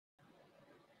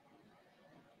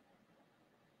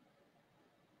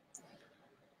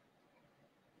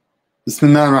بسم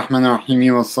الله الرحمن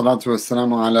الرحيم والصلاة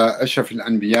والسلام على أشرف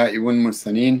الأنبياء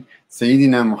والمرسلين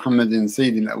سيدنا محمد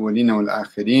سيد الأولين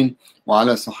والآخرين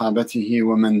وعلى صحابته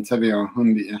ومن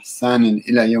تبعهم بإحسان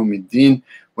إلى يوم الدين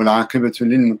والعاقبة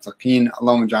للمتقين.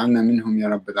 اللهم اجعلنا منهم يا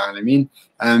رب العالمين.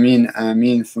 آمين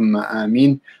آمين ثم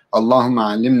آمين. اللهم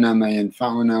علمنا ما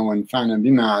ينفعنا وانفعنا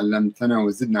بما علمتنا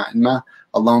وزدنا علما.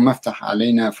 اللهم افتح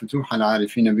علينا فتوح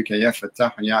العارفين بك يا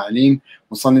فتاح يا عليم.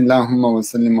 وصل اللهم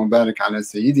وسلم وبارك على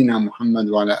سيدنا محمد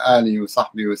وعلى آله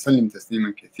وصحبه وسلم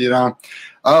تسليما كثيرا.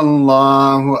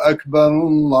 الله أكبر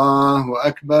الله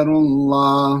أكبر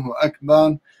الله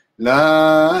أكبر،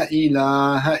 لا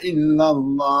إله إلا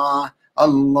الله.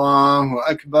 الله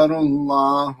أكبر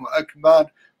الله أكبر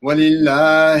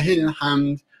ولله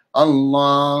الحمد.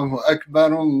 الله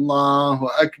أكبر الله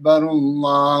أكبر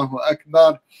الله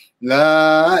أكبر،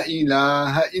 لا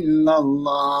إله إلا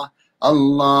الله.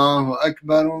 الله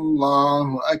أكبر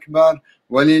الله أكبر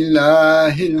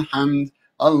ولله الحمد.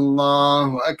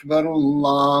 الله أكبر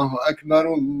الله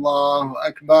أكبر الله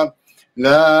أكبر،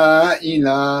 لا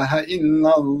إله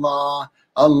إلا الله.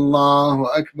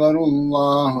 الله أكبر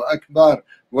الله أكبر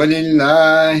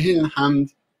ولله الحمد.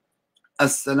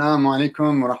 Assalamu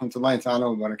alaikum wa rahmatullahi ta'ala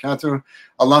wa barakatuh.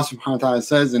 Allah subhanahu wa ta'ala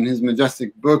says in His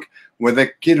majestic book,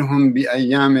 وَذَكِّرْهُمْ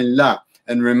بِأَيَّامِ اللَّهِ,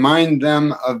 and remind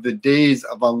them of the days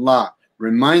of Allah.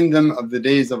 Remind them of the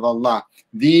days of Allah.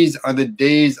 These are the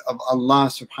days of Allah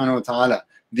subhanahu wa ta'ala.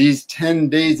 These 10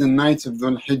 days and nights of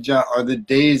Dhul Hijjah are the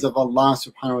days of Allah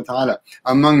subhanahu wa ta'ala.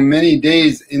 Among many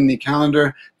days in the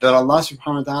calendar that Allah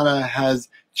subhanahu wa ta'ala has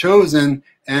chosen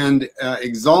and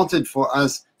exalted for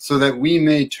us so that we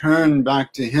may turn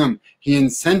back to Him. He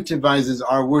incentivizes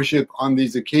our worship on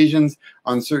these occasions,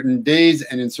 on certain days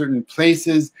and in certain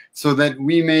places, so that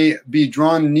we may be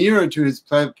drawn nearer to His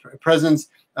presence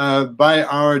by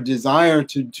our desire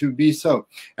to be so.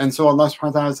 And so Allah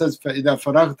subhanahu wa ta'ala says, فَإِذَا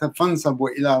فَرَغْتَ فَانْصَبْ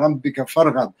وَإِلَىٰ رَبِّكَ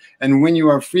فَارْغَب. And when you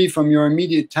are free from your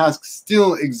immediate tasks,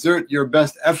 still exert your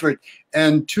best effort,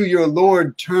 and to your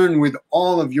Lord turn with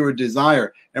all of your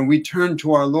desire. And we turn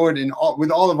to our Lord with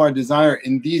all of our desire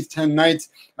in these 10 nights,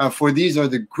 for these are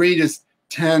the greatest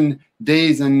 10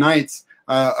 days and nights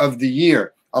of the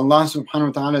year. Allah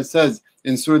subhanahu wa ta'ala says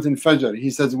in Surah Al-Fajr, He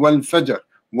says, وَالْفَجْرِ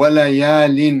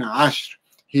وَلَيَالٍ عَشْرٍ.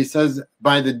 He says,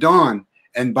 by the dawn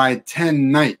and by 10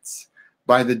 nights.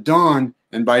 By the dawn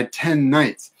and by 10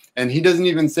 nights. And He doesn't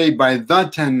even say by the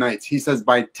 10 nights. He says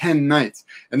by 10 nights.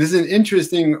 And this is an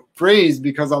interesting phrase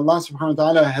because Allah subhanahu wa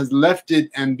ta'ala has left it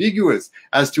ambiguous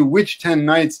as to which 10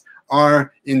 nights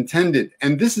are intended.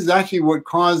 And this is actually what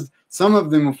caused some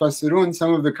of the mufassirun,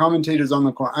 some of the commentators on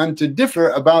the Quran, to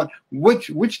differ about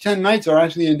which 10 nights are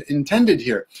actually intended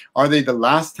here. Are they the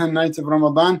last 10 nights of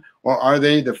Ramadan, or are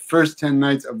they the first 10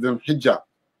 nights of the Hijjah?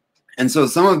 And so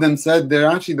some of them said they're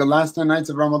actually the last 10 nights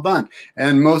of Ramadan,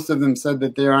 and most of them said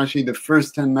that they are actually the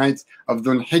first 10 nights of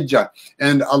Dhul Hijjah.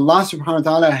 And Allah subhanahu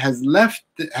wa ta'ala has left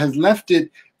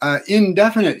it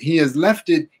indefinite. He has left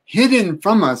it hidden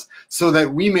from us so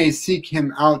that we may seek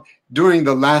Him out during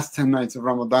the last 10 nights of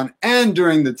Ramadan and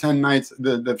during the 10 nights,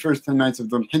 the first 10 nights of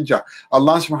Dhul Hijjah.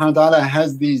 Allah subhanahu wa ta'ala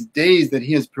has these days that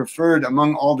He has preferred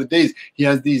among all the days. He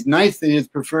has these nights that He has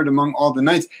preferred among all the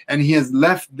nights, and He has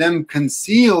left them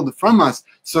concealed from us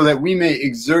so that we may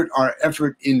exert our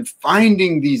effort in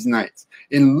finding these nights,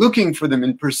 in looking for them,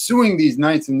 in pursuing these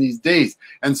nights and these days.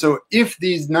 And so if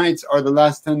these nights are the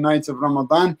last 10 nights of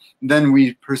Ramadan, then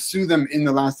we pursue them in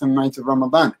the last 10 nights of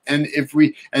Ramadan. And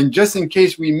just in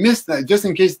case we miss that, just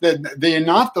in case that they are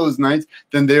not those nights,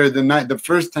 then they are the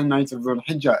first 10 nights of Dhul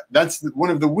Hijjah. That's one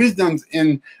of the wisdoms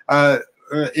in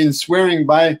swearing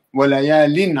by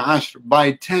walayalin ashr,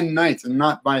 by 10 nights and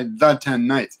not by the 10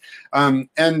 nights.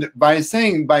 And by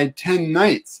saying by 10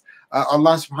 nights,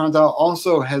 Allah subhanahu wa ta'ala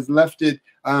also has left it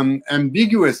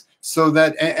ambiguous, so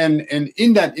that and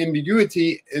in that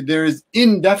ambiguity there is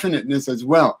indefiniteness as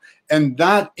well, and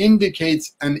that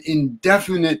indicates an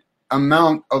indefinite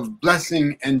amount of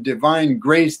blessing and divine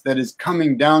grace that is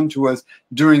coming down to us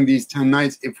during these 10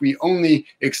 nights if we only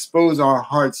expose our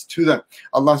hearts to them.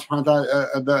 Allah subhanahu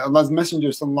wa ta'ala, Allah's Messenger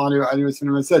sallallahu alaihi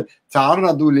wasallam said,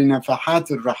 "Ta'arradu li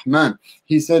nafahat ar-Rahman."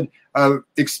 He said,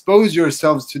 expose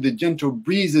yourselves to the gentle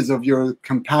breezes of your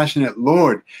compassionate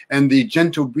Lord, and the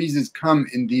gentle breezes come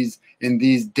in these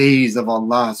days of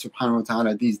Allah subhanahu wa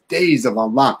ta'ala, these days of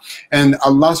Allah. And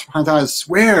Allah subhanahu wa ta'ala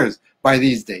swears by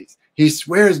these days. He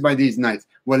swears by these nights,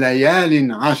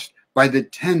 وَلَيَالٍ عَشْرٍ, by the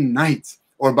 10 nights.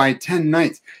 or by 10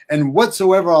 nights. And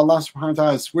whatsoever Allah subhanahu wa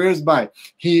ta'ala swears by,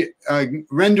 He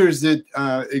renders it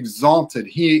exalted.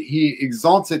 He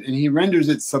exalts it and He renders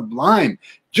it sublime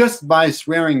just by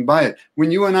swearing by it.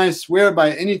 When you and I swear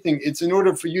by anything, it's in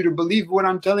order for you to believe what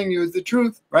I'm telling you is the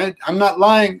truth, right? I'm not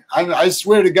lying. I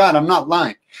swear to God, I'm not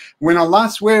lying. When Allah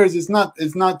swears, it's not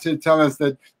to tell us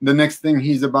that the next thing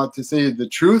He's about to say is the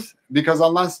truth, because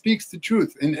Allah speaks the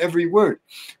truth in every word.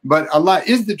 But Allah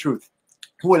is the truth.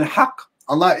 Huwa al-Haq.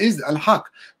 Allah is al-Haq.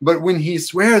 But when He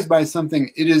swears by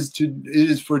something, it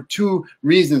is for two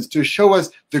reasons: to show us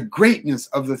the greatness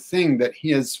of the thing that He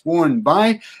has sworn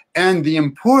by, and the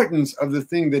importance of the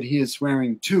thing that He is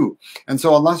swearing to. And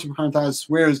so Allah subhanahu wa ta'ala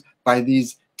swears by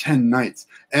these 10 nights.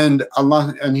 And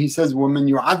He says, وَمَنْ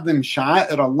يُعَظِّمْ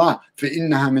شَعَائِرَ اللَّهِ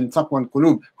فَإِنَّهَا مِنْ تَقْوَى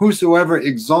الْقُلُوبِ. Whosoever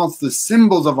exalts the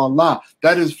symbols of Allah,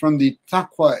 that is from the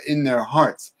taqwa in their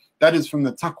hearts. That is from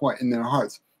the taqwa in their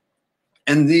hearts.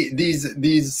 And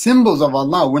these symbols of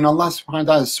Allah, when Allah subhanahu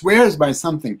wa ta'ala swears by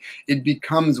something, it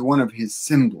becomes one of His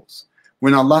symbols.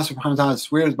 When Allah subhanahu wa ta'ala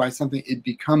swears by something, it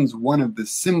becomes one of the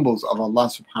symbols of Allah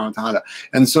subhanahu wa ta'ala.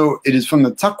 And so it is from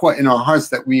the taqwa in our hearts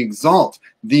that we exalt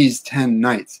these 10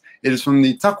 nights. It is from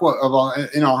the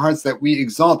taqwa in our hearts that we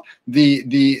exalt the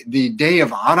day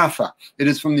of Arafah. It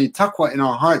is from the taqwa in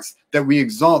our hearts that we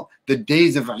exalt the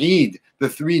days of Eid, the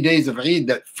 3 days of Eid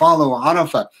that follow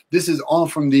Arafah. This is all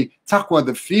from the taqwa,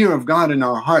 the fear of God in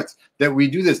our hearts, that we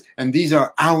do this. And these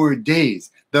are our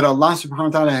days that Allah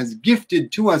subhanahu wa ta'ala has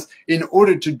gifted to us in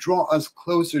order to draw us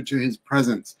closer to His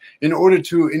presence, in order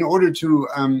to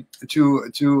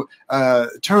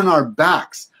turn our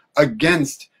backs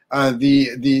against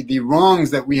the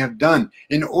wrongs that we have done,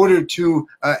 in order to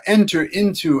enter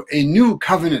into a new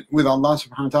covenant with Allah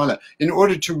subhanahu wa ta'ala, in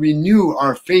order to renew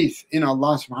our faith in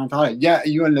Allah subhanahu wa ta'ala. Ya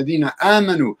ayyuhalladhina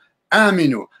amanu,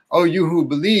 aminu. Oh, you who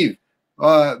believe,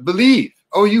 believe.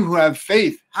 Oh, you who have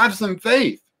faith, have some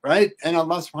faith. Right? And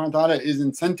Allah subhanahu wa ta'ala is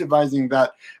incentivizing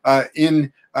that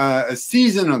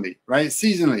seasonally, right?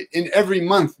 Seasonally. In every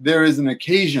month there is an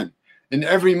occasion. In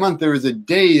every month there is a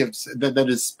day that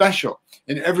is special.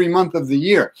 In every month of the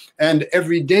year. And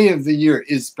every day of the year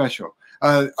is special.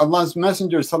 Allah's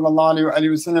Messenger sallallahu alaihi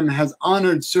wasallam has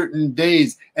honored certain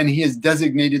days, and He has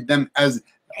designated them as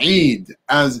Eid,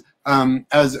 as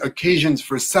occasions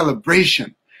for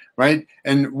celebration. Right?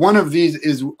 And one of these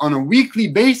is on a weekly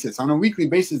basis. On a weekly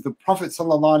basis, the Prophet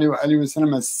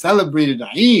ﷺ has celebrated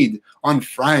Eid on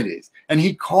Fridays. And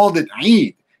he called it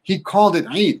Eid. He called it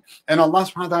Eid. And Allah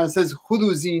subhanahu wa ta'ala says,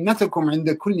 خُذُوا زِينَتَكُمْ عِنْدَ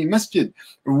كُلِّ مَسْجِدٍ.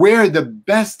 Wear the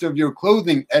best of your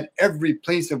clothing at every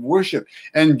place of worship.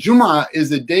 And Jum'ah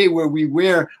is a day where we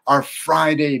wear our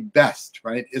Friday best,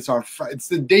 right? It's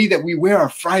the day that we wear our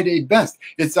Friday best.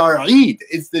 It's our Eid.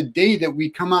 It's the day that we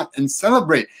come out and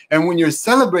celebrate. And when you're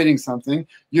celebrating something,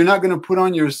 you're not going to put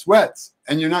on your sweats.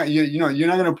 And you're not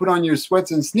going to put on your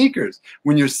sweats and sneakers.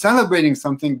 When you're celebrating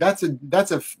something, that's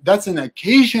an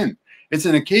occasion. It's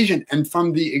an occasion, and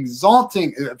from the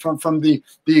exalting, from the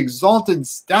exalted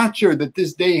stature that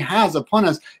this day has upon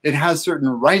us, it has certain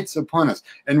rights upon us.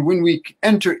 And when we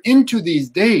enter into these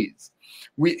days,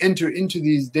 we enter into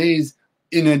these days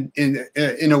in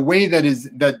a way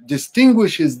that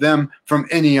distinguishes them from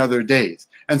any other days.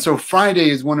 And so Friday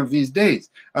is one of these days.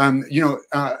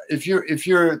 If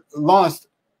you're lost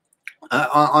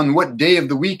on what day of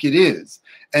the week it is,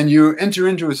 and you enter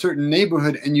into a certain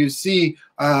neighborhood and you see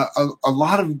a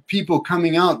lot of people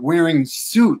coming out wearing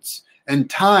suits and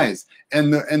ties,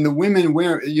 and the women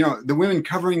the women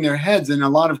covering their heads in a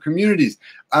lot of communities,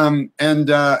 and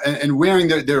wearing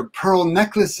their pearl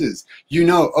necklaces.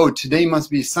 Oh, today must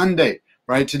be Sunday,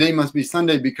 right? Today must be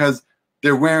Sunday because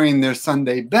they're wearing their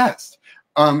Sunday best.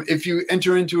 If you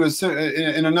enter into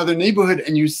in another neighborhood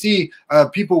and you see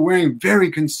people wearing very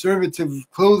conservative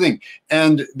clothing,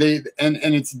 and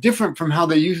it's different from how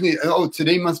they usually, oh,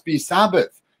 today must be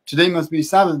Sabbath. Today must be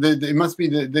Sabbath. It must be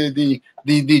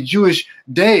the Jewish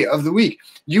day of the week.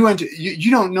 You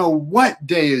don't know what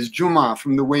day is Jummah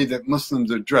from the way that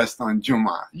Muslims are dressed on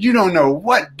Jummah. You don't know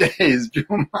what day is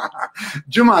Jummah.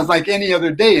 Jummah is like any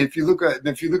other day if you look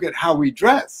at how we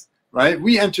dress. Right?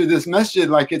 We enter this masjid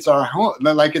like it's our home,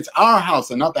 like it's our house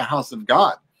and not the house of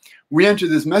God. We enter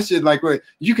this masjid like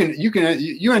you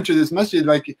enter this masjid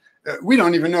like we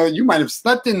don't even know you might have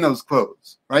slept in those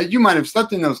clothes, right? You might have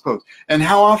slept in those clothes. And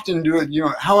how often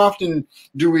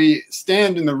do we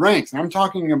stand in the ranks? And I'm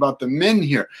talking about the men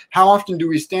here. How often do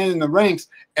we stand in the ranks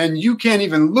and you can't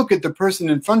even look at the person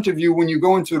in front of you when you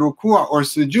go into ruku' or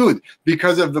sujood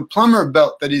because of the plumber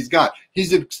belt that he's got?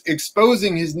 He's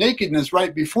exposing his nakedness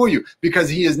right before you because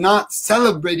he is not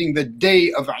celebrating the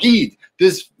day of Eid,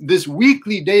 this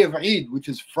weekly day of Eid, which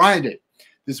is Friday.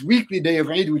 this weekly day of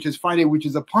Eid, which is Friday, which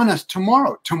is upon us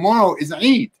tomorrow. Tomorrow is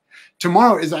Eid.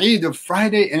 Tomorrow is Eid of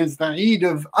Friday, and it's the Eid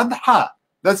of Adha.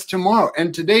 That's tomorrow.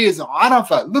 And today is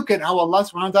Arafah. Look at how Allah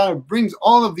subhanahu wa ta'ala brings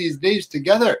all of these days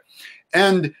together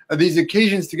and these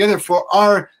occasions together for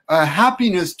our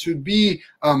happiness to be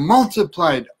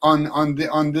multiplied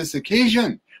on this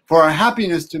occasion, for our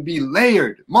happiness to be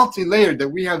layered, multi-layered, that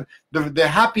we have the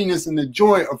happiness and the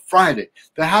joy of Friday,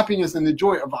 the happiness and the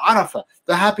joy of Arafah,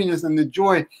 the happiness and the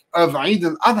joy of Eid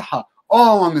al-Adha,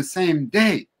 all on the same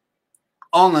day.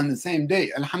 All on the same day.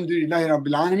 Alhamdulillah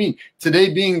Rabbil Alameen.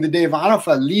 Today being the day of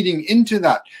Arafah, leading into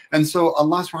that. And so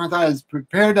Allah subhanahu wa ta'ala has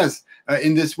prepared us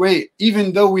in this way,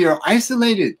 even though we are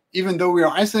isolated,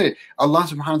 Allah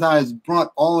subhanahu wa ta'ala has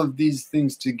brought all of these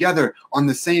things together on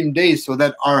the same day so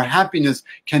that our happiness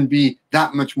can be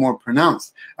that much more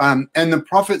pronounced. And the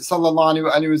Prophet sallallahu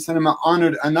alaihi wasallam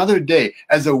honored another day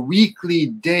as a weekly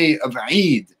day of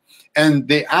Eid. And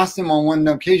they asked him on one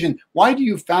occasion, why do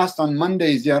you fast on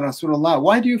Mondays, Ya Rasulullah?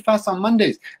 Why do you fast on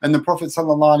Mondays? And the Prophet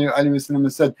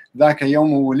ﷺ said, ذَاكَ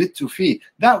يَوْمُ وُلِدْتُ فِيهِ.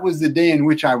 That was the day in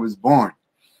which I was born.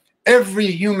 Every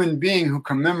human being who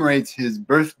commemorates his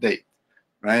birth date,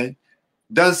 right,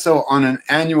 does so on an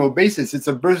annual basis. It's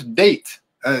a birth date.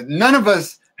 None of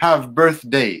us have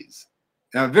birthdays.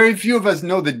 Very few of us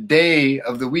know the day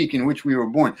of the week in which we were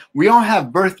born. We all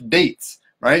have birth dates.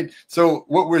 Right? So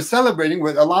what we're celebrating,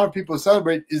 what a lot of people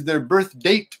celebrate, is their birth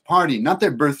date party, not their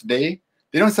birthday.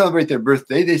 They don't celebrate their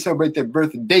birthday, they celebrate their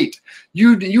birth date.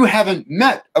 You haven't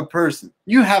met a person.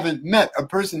 You haven't met a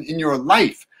person in your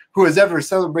life who has ever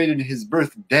celebrated his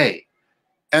birthday.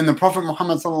 And the Prophet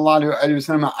Muhammad sallallahu alaihi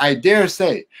wasallam, I dare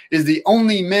say, is the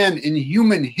only man in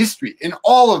human history, in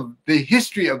all of the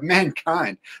history of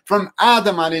mankind, from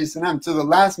Adam alayhi salam to the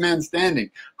last man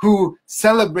standing, who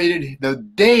celebrated the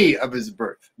day of his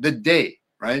birth. The day,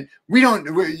 right?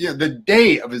 The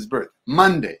day of his birth,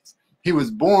 Mondays. He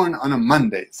was born on a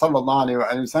Monday, sallallahu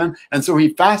alaihi wasallam, and so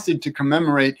he fasted to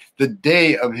commemorate the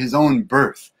day of his own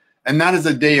birth, and that is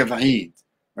a day of Eid.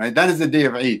 Right, that is the day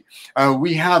of Eid.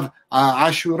 We have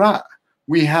Ashura.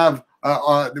 We have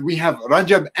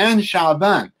Rajab and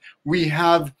Sha'ban. We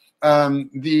have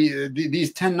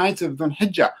these 10 nights of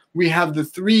Dhul-Hijjah. We have the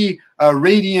 3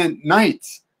 radiant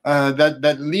nights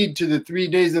that lead to the 3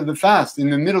 days of the fast in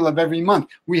the middle of every month.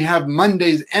 We have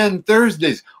Mondays and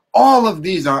Thursdays. All of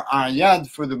these are ayat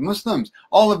for the Muslims.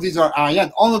 All of these are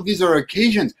ayat. All of these are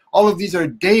occasions. All of these are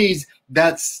days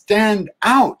that stand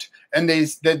out. And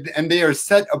they are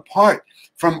set apart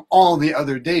from all the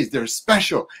other days. They're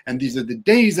special. And these are the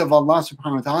days of Allah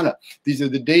subhanahu wa ta'ala. These are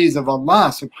the days of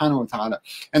Allah subhanahu wa ta'ala.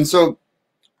 And so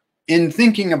in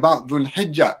thinking about Dhul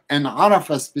Hijjah and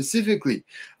Arafah specifically,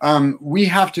 we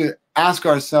have to ask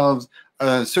ourselves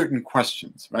certain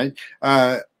questions, right?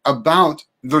 About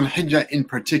Dhul Hijjah in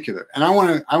particular. And I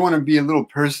want to be a little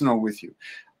personal with you.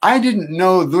 I didn't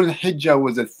know Dhul Hijjah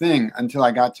was a thing until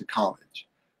I got to college.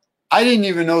 I didn't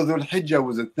even know Dhul Hijjah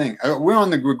was a thing. We're on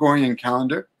the Gregorian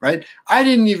calendar, right? I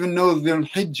didn't even know Dhul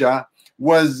Hijjah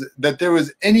was, that there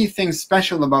was anything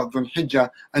special about Dhul Hijjah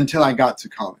until I got to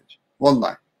college.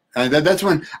 Wallah. That's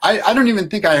when, I don't even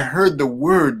think I heard the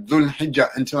word Dhul Hijjah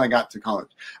until I got to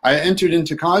college. I entered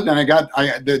into college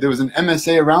and there was an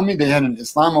MSA around me. They had an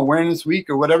Islam Awareness Week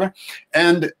or whatever.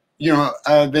 And,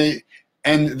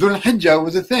 and Dhul Hijjah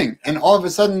was a thing. And all of a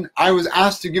sudden, I was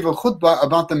asked to give a khutbah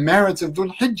about the merits of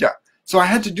Dhul Hijjah. So I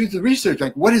had to do the research,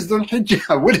 like, what is Dhul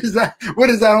Hijjah? What is that? What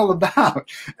is that all about?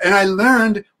 And I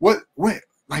learned what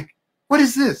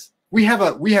is this? We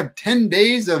have 10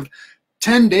 days of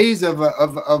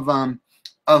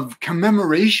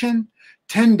commemoration,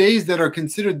 10 days that are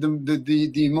considered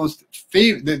the most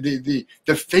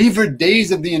the favored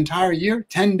days of the entire year.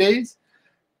 10 days.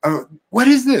 What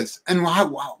is this? And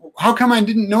how come I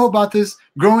didn't know about this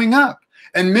growing up?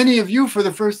 And many of you, for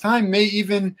the first time, may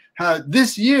even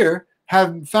this year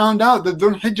have found out that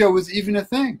Dhul Hijjah was even a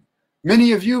thing.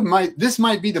 Many of you this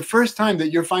might be the first time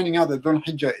that you're finding out that Dhul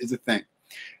Hijjah is a thing.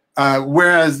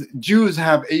 Whereas Jews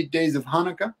have 8 days of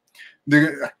Hanukkah,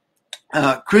 the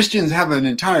Christians have an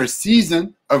entire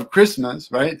season of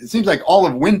Christmas, right? It seems like all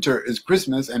of winter is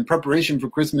Christmas and preparation for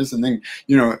Christmas, and then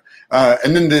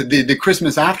and then the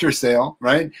Christmas after sale,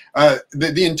 right?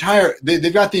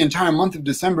 They've got the entire month of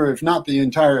December, if not the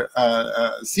entire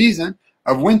season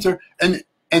of winter,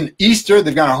 and Easter.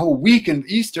 They've got a whole week in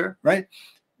Easter, right?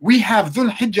 We have Dhul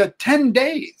Hijjah 10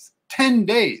 days,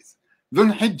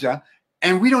 Dhul Hijjah,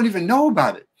 and we don't even know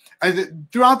about it.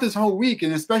 Throughout this whole week,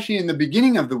 and especially in the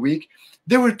beginning of the week,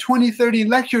 there were 20, 30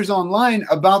 lectures online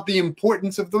about the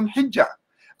importance of Dhul Hijjah,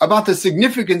 about the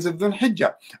significance of Dhul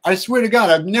Hijjah. I swear to God,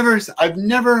 I've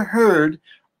never heard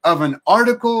of an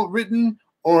article written,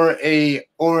 or a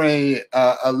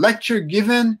lecture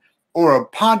given, or a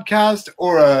podcast,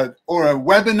 or a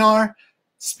webinar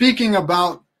speaking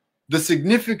about the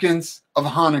significance of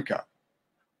Hanukkah,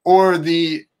 or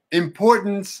the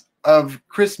importance of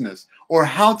Christmas, or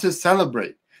how to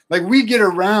celebrate. Like, we get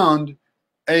around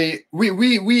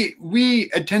we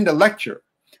attend a lecture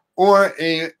or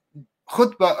a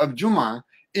khutbah of Jummah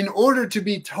in order to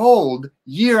be told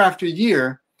year after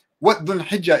year what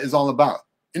al-Ḥijjah is all about,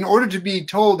 in order to be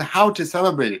told how to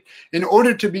celebrate it, in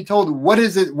order to be told what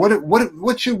is it,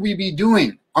 what should we be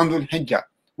doing on al-Ḥijjah,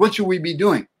 what should we be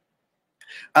doing,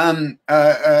 and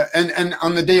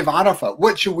on the day of Arafah,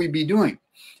 what should we be doing,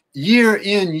 year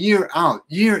in, year out,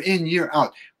 year in, year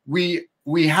out.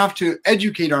 We have to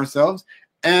educate ourselves,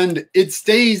 and it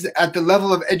stays at the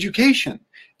level of education.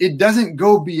 It doesn't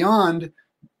go beyond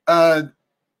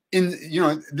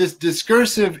this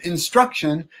discursive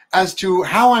instruction as to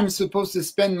how I'm supposed to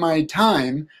spend my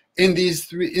time in these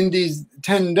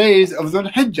 10 days of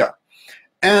Dhul Hijjah.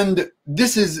 And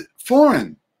this is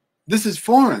foreign. This is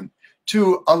foreign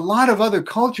to a lot of other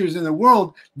cultures in the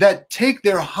world that take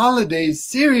their holidays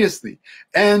seriously.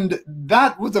 And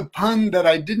that was a pun that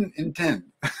I didn't intend.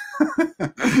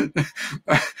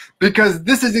 Because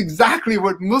this is exactly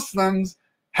what Muslims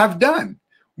have done.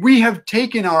 We have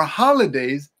taken our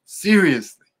holidays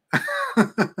seriously.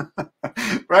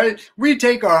 Right? We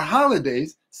take our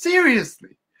holidays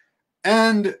seriously.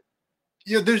 And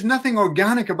there's nothing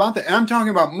organic about that. And I'm talking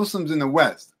about Muslims in the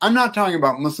West. I'm not talking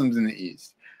about Muslims in the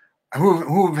East,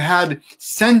 who've had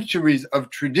centuries of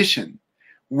tradition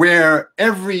where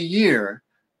every year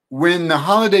when the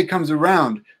holiday comes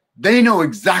around, they know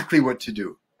exactly what to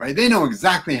do, right? They know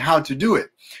exactly how to do it.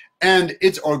 And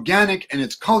it's organic, and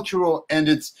it's cultural, and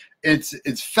it's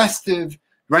festive,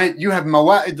 right? You have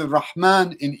Mawa'id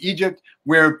al-Rahman in Egypt,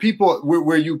 where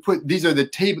where you put, these are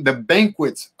the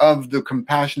banquets of the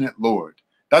compassionate Lord.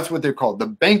 That's what they're called, the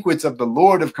banquets of the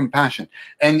Lord of compassion.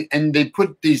 And they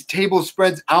put these table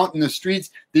spreads out in the streets.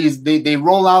 They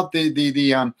roll out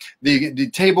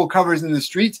the table covers in the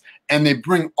streets, and they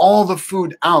bring all the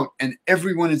food out, and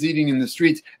everyone is eating in the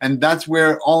streets. And that's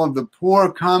where all of the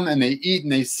poor come, and they eat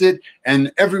and they sit, and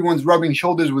everyone's rubbing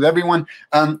shoulders with everyone.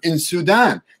 In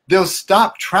Sudan, they'll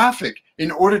stop traffic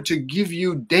in order to give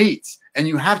you dates. And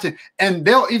you have to, and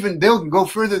they'll go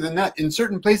further than that. In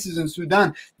certain places in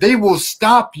Sudan, they will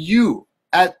stop you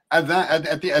at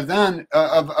the adhan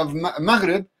of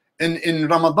Maghrib in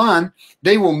Ramadan.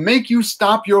 They will make you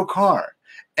stop your car,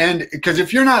 and because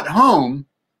if you're not home,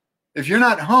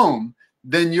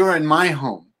 then you're in my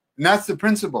home. And that's the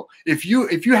principle. If you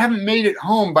haven't made it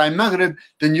home by Maghrib,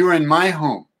 then you're in my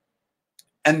home.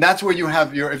 And that's where you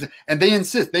have and they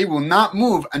insist they will not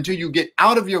move until you get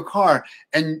out of your car,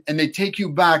 and they take you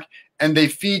back and they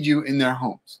feed you in their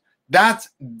homes. That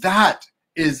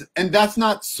is, and that's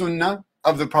not sunnah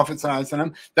of the Prophet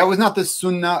ﷺ. That was not the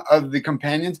sunnah of the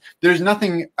companions. There's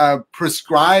nothing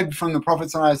prescribed from the Prophet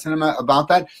ﷺ about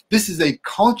that. This is a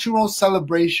cultural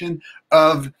celebration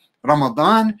of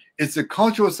Ramadan. It's a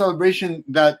cultural celebration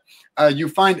that you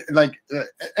find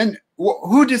and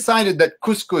who decided that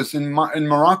couscous in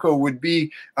Morocco would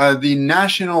be the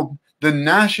national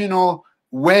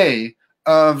way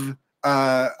of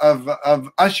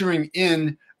ushering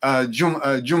in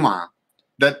Jum'ah?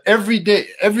 That every day,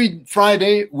 every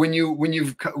Friday, when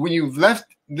you've left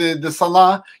the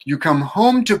Salah, you come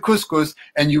home to couscous,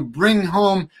 and you bring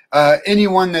home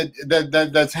anyone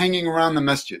that's hanging around the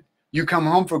masjid. You come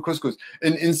home for couscous.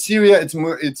 In Syria,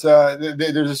 there's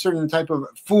a certain type of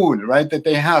food, right, that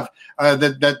they have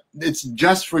that it's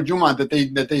just for Jummah,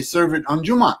 that they serve it on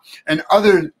Jummah, and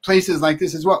other places like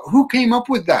this as well. Who came up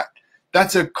with that?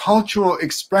 That's a cultural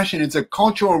expression. It's a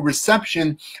cultural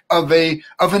reception of an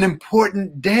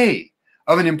important day,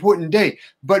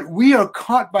 But we are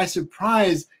caught by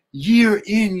surprise year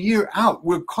in, year out.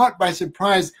 We're caught by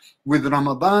surprise with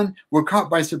Ramadan. We're caught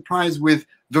by surprise with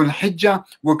Dhul Hijjah.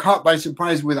 We're caught by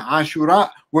surprise with Ashura.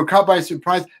 We're caught by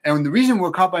surprise. And the reason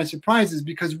we're caught by surprise is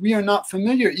because we are not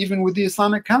familiar even with the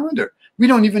Islamic calendar. We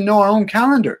don't even know our own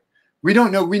calendar. We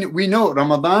don't know. We know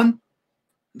Ramadan,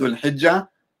 Dhul Hijjah,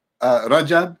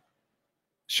 Rajab,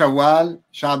 Shawwal,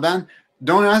 Sha'ban.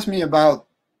 Don't ask me about,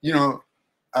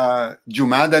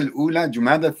 Jumada al-Ula,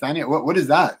 Jumada al-Thaniya. What is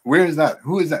that? Where is that?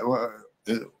 Who is that?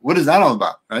 What is that all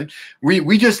about, right?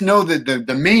 We just know that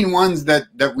the main ones that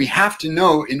we have to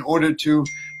know in order to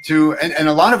and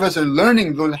a lot of us are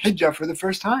learning Dhul Hijjah for the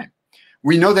first time.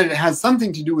 We know that it has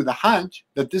something to do with the Hajj,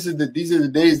 that these are the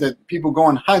days that people go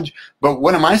on Hajj. But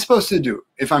what am I supposed to do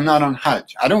if I'm not on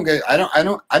Hajj? I don't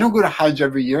go to Hajj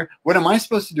every year. What am I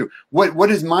supposed to do?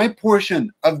 What is my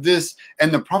portion of this?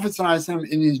 And the Prophet ﷺ,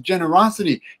 in his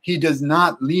generosity, he does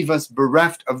not leave us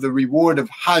bereft of the reward of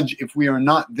Hajj if we are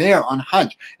not there on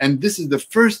Hajj. And this is the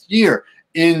first year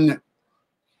in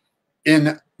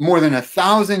more than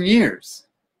 1,000 years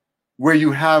where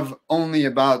you have only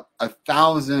about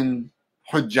 1,000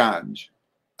 Hujjaj.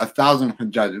 1,000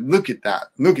 Hujjaj. Look at that.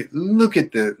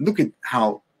 Look at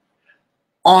how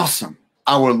awesome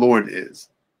our Lord is.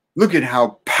 Look at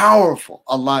how powerful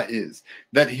Allah is,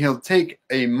 that He'll take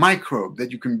a microbe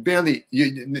that you can barely,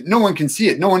 no one can see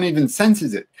it, no one even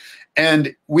senses it,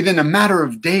 and within a matter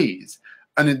of days,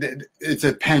 and it's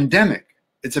a pandemic.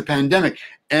 It's a pandemic,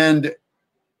 and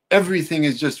everything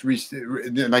is just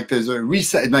like there's a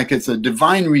reset, like it's a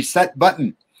divine reset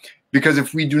button. Because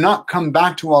if we do not come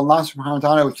back to Allah subhanahu wa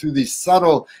ta'ala through the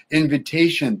subtle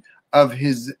invitation of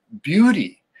His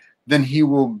beauty, then He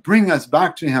will bring us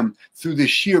back to Him through the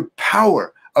sheer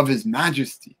power of His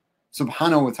majesty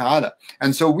subhanahu wa ta'ala.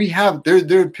 And so we have,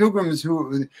 there are pilgrims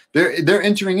who, they're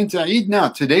entering into Eid now.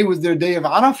 Today was their day of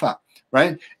Arafah,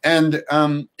 right? And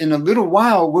in a little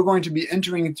while, we're going to be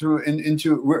entering into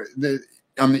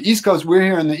on the East Coast, we're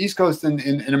here on the East Coast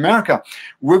in America,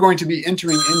 we're going to be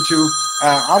entering into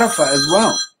Arafah as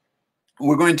well.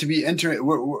 We're going to be entering,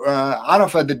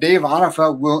 Arafah, the day of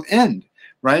Arafah will end,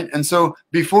 right? And so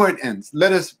before it ends,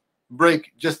 let us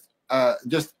break just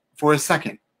for a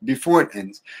second before it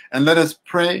ends, and let us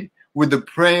pray with the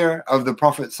prayer of the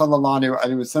Prophet sallallahu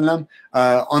alaihi wasallam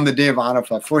on the day of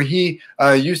Arafah. For he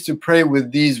used to pray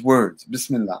with these words,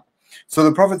 Bismillah. So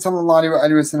the Prophet sallallahu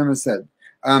alaihi wasallam said,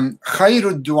 خير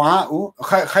الدعاء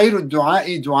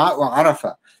دعاء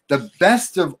عرفة. The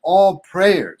best of all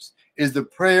prayers is the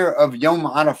prayer of Yawm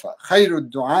Arafah. خير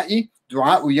الدعاء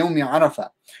دعاء يوم عرفة.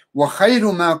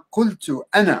 وخير ما قلت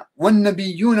أنا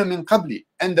والنبيون من قبلي.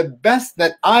 And the best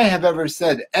that I have ever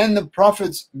said and the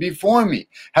prophets before me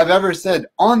have ever said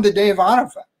on the day of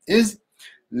Arafah is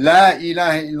لا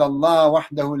إله إلا الله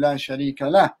وحده لا شريك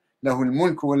له له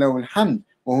الملك وله الحمد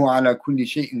وهو على كل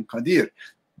شيء قدير.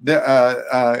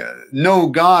 No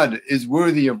God is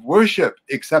worthy of worship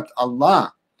except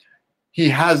Allah. He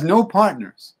has no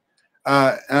partners.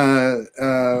 No,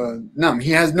 He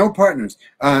has no partners.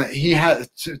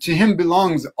 To Him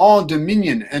belongs all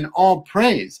dominion and all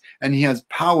praise, and He has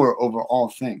power over all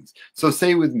things. So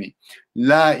say with me,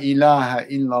 La ilaha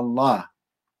illallah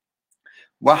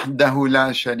wahdahu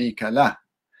la sharika lah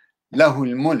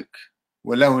lahul mulk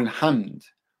wa lahul hamd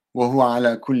wa huwa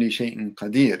ala kulli shay'in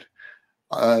qadir.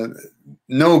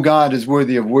 No God is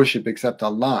worthy of worship except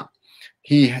Allah.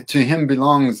 To Him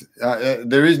belongs,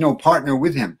 there is no partner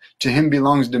with Him. To Him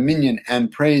belongs dominion and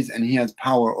praise, and He has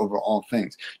power over all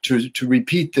things. To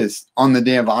repeat this on the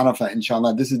day of Arafah,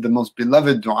 inshallah, this is the most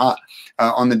beloved dua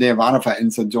on the day of Arafah. And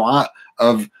it's a dua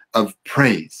of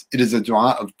praise. It is a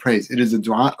dua of praise. It is a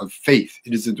dua of faith.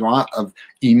 It is a dua of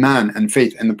iman and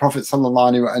faith. And the Prophet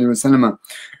sallallahu alaihi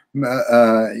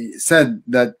wasallam said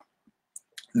that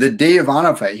the day of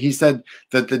Arafah, he said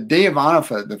that the day of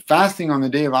Arafah, the fasting on the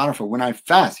day of Arafah, when I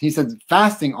fast, he said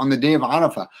fasting on the day of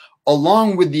Arafah,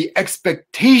 along with the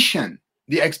expectation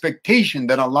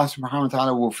that Allah subhanahu wa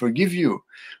ta'ala will forgive you,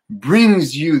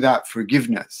 brings you that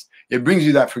forgiveness. It brings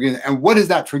you that forgiveness. And what is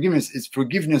that forgiveness? It's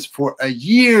forgiveness for a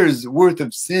year's worth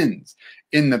of sins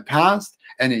in the past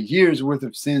and a year's worth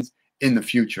of sins in the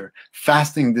future.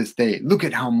 Fasting this day. Look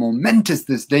at how momentous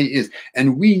this day is.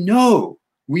 And we know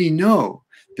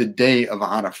the day of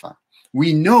Arafah.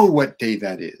 We know what day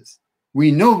that is.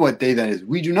 We know what day that is.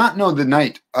 We do not know the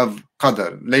night of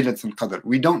Qadr, Laylatul Qadr.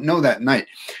 We don't know that night.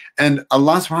 And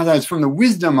Allah subhanahu wa ta'ala, is from the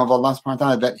wisdom of Allah subhanahu wa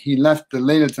ta'ala that He left the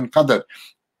Laylatul Qadr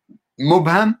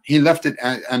mubham. He left it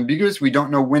ambiguous. We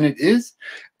don't know when it is.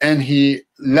 And He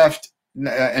left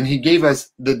and He gave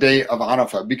us the day of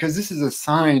Arafah, because this is a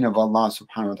sign of Allah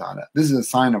subhanahu wa ta'ala. This is a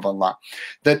sign of Allah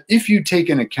that if you take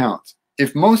an account,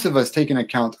 if most of us take an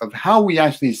account of how we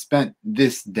actually spent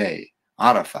this day,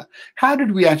 Arafah, how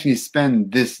did we actually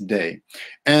spend this day?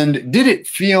 And did it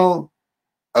feel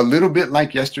a little bit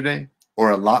like yesterday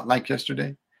or a lot like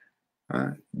yesterday?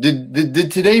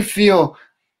 Did today feel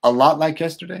a lot like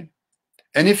yesterday?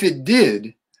 And if it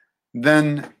did,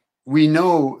 then we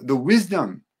know the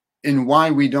wisdom in why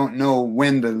we don't know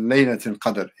when the Laylatul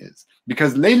Qadr is.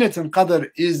 Because Laylatul Qadr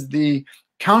is the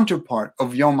counterpart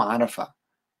of Yawm Arafah.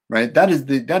 Right? That is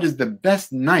the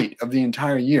best night of the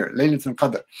entire year, Laylatul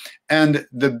Qadr. And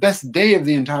the best day of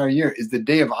the entire year is the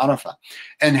day of Arafah.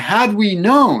 And had we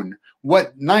known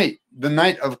what night the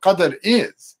night of Qadr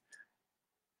is,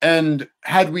 And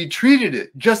had we treated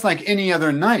it just like any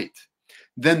other night,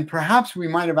 then perhaps we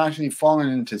might have actually fallen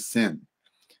into sin.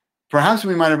 Perhaps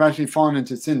we might have actually fallen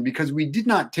into sin because we did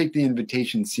not take the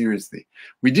invitation seriously.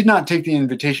 We did not take the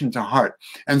invitation to heart.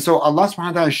 And so Allah subhanahu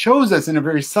wa ta'ala shows us in a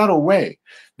very subtle way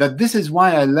that this is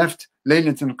why I left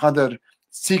Laylatul Qadr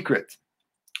secret.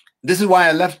 This is why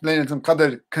I left Laylatul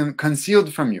Qadr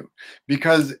concealed from you.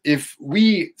 Because if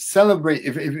we celebrate,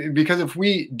 if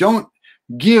we don't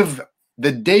give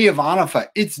the day of Arafah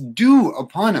its due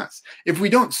upon us, if we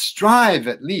don't strive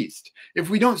at least,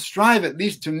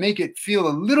 to make it feel a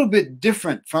little bit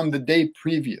different from the day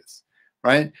previous,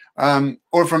 right?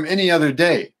 Or from any other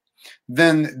day,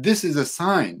 then this is a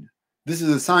sign. This is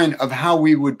a sign of how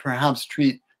we would perhaps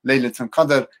treat Laylatul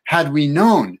Qadr had we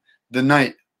known the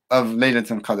night of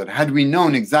Laylatul Qadr, had we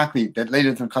known exactly that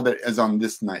Laylatul Qadr is on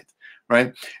this night,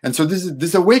 right? And so this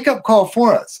is a wake-up call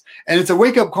for us. And it's a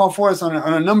wake-up call for us on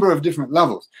a number of different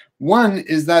levels. One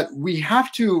is that we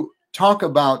have to talk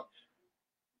about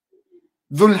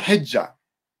Dhul Hijjah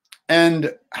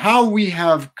and how we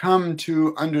have come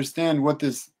to understand what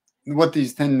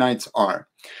these 10 nights are,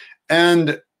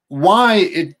 and why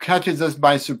it catches us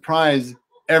by surprise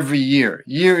every year,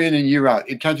 year in and year out.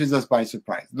 It catches us by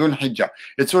surprise. Dhul Hijjah.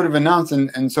 It's sort of announced,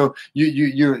 and so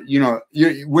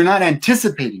we're not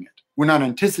anticipating it. We're not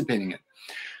anticipating it.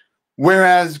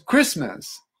 Whereas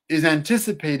Christmas is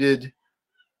anticipated,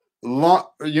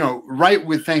 right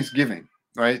with Thanksgiving.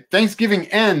 Right? Thanksgiving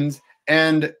ends,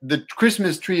 and the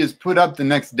Christmas tree is put up the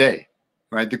next day.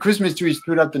 Right? The Christmas tree is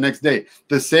put up the next day.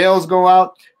 The sales go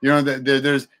out.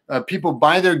 There's people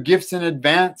buy their gifts in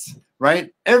advance.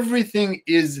 Right? Everything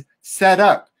is set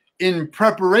up in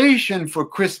preparation for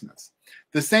Christmas.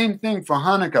 The same thing for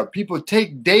Hanukkah. People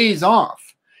take days off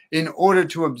in order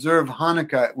to observe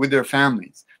Hanukkah with their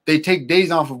families. They take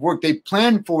days off of work. They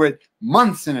plan for it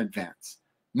months in advance.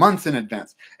 Months in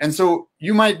advance. And so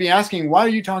you might be asking, why are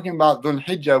you talking about Dhul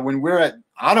Hijjah when we're at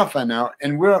Arafah now,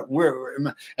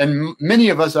 and many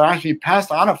of us are actually past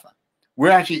Arafah. We're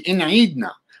actually in Eid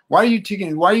now. Why are you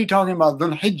talking about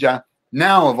Dhul Hijjah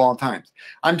now of all times?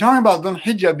 I'm talking about Dhul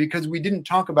Hijjah because we didn't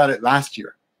talk about it last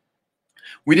year.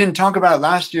 We didn't talk about it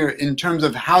last year in terms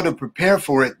of how to prepare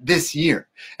for it this year.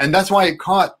 And that's why it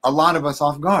caught a lot of us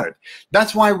off guard.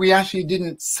 That's why we actually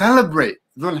didn't celebrate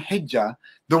Dhul Hijjah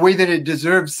the way that it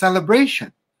deserves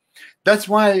celebration. That's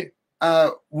why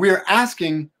we're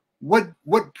asking, what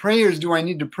prayers do I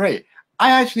need to pray?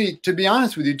 I actually, to be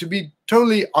honest with you, to be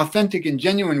totally authentic and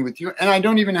genuine with you, and I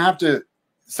don't even have to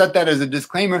set that as a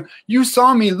disclaimer, you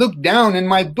saw me look down in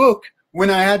my book when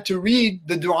I had to read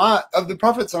the dua of the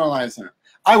Prophet ﷺ.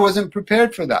 I wasn't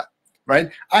prepared for that,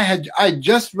 right? I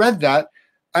just read that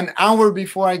an hour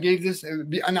before I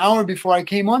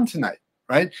came on tonight,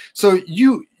 right? So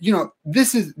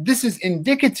this is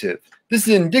indicative. This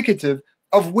is indicative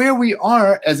of where we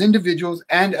are as individuals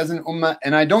and as an ummah.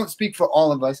 And I don't speak for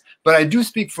all of us, but I do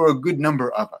speak for a good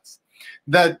number of us,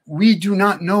 that we do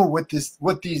not know what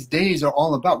these days are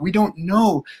all about. We don't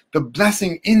know the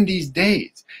blessing in these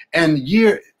days. And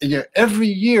every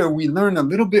year we learn a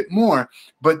little bit more,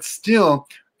 but still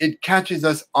it catches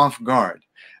us off guard.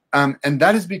 And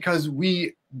that is because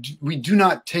we do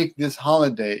not take this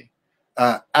holiday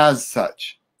as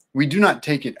such. We do not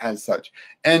take it as such.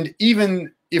 And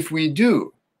even if we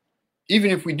do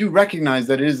recognize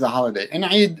that it is a holiday, and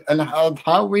Eid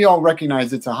al-Adha, we all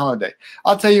recognize it's a holiday.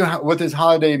 I'll tell you what this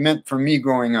holiday meant for me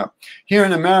growing up. Here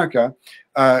in America,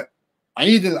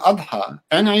 Eid al-Adha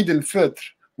and Eid al-Fitr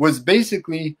was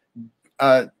basically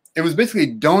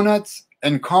donuts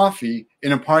and coffee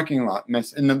in a parking lot,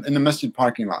 in the masjid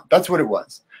parking lot. That's what it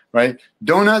was, right?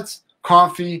 Donuts,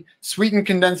 coffee, sweetened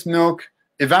condensed milk,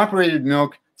 evaporated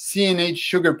milk, C&H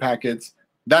sugar packets.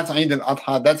 That's Eid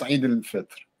al-Adha, that's Eid al-Fitr.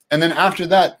 And then after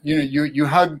that, you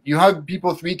hug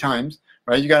people 3 times,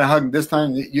 right? You got to hug this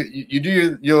time. You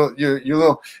do your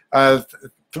little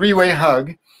 3-way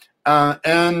hug,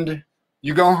 and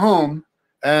you go home,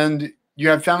 and you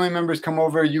have family members come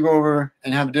over. You go over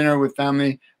and have dinner with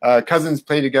family. Cousins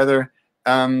play together.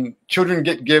 Children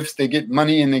get gifts. They get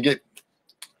money and they get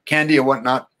candy or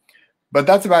whatnot. But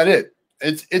that's about it.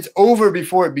 It's over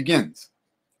before it begins.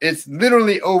 It's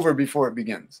literally over before it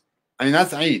begins. I mean,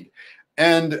 that's Eid.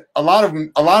 And a lot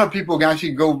of people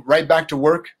actually go right back to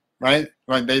work, right?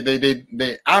 Right?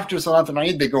 They after Salat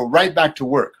al-Eid, they go right back to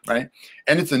work, right?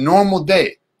 And it's a normal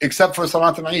day, except for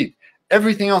Salat al-Eid.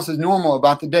 Everything else is normal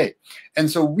about the day.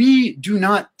 And so we do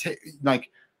not take,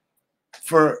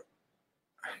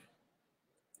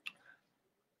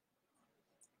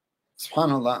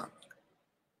 SubhanAllah.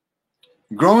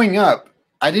 Growing up,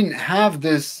 I didn't have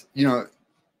this,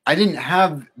 I didn't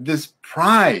have this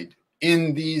pride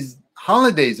in these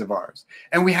holidays of ours.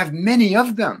 And we have many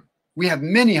of them. We have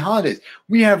many holidays.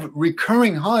 We have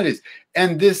recurring holidays.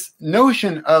 And this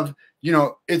notion of, you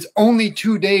know, it's only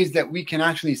 2 days that we can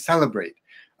actually celebrate.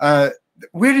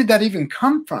 Where did that even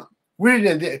come from? Where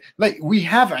did it, like, we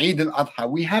have Eid al-Adha,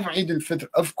 we have Eid al-Fitr,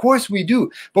 of course we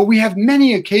do, but we have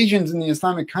many occasions in the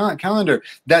Islamic calendar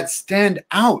that stand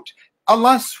out.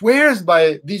 Allah swears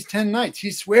by these 10 nights. He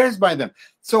swears by them.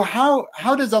 So how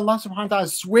does Allah subhanahu wa ta'ala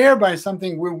swear by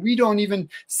something where we don't even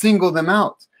single them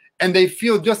out? And they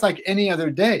feel just like any other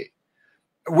day,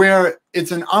 where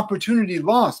it's an opportunity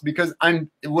lost. Because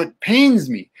what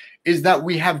pains me is that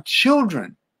we have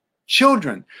children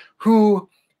who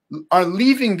are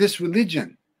leaving this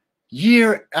religion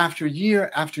year after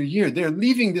year after year. They're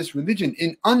leaving this religion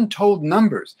in untold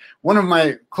numbers. One of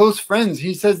my close friends,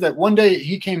 he says that one day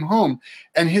he came home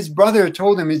and his brother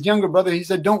told him, his younger brother, he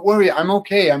said, "Don't worry, I'm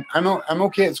okay. I'm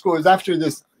okay at school." It was after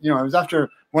this, you know, it was after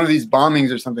one of these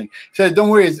bombings or something. He said, "Don't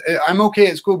worry, I'm okay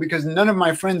at school because none of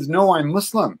my friends know I'm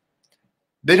Muslim.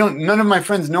 None of my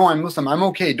friends know I'm Muslim. I'm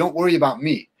okay. Don't worry about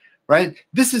me." Right?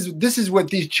 This is what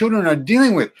these children are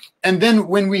dealing with. And then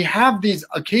when we have these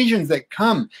occasions that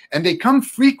come, and they come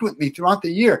frequently throughout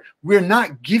the year, we're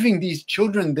not giving these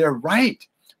children their right.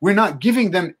 We're not giving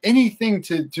them anything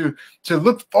to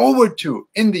look forward to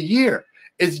in the year.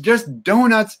 It's just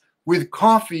donuts with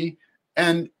coffee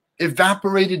and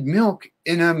evaporated milk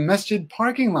in a masjid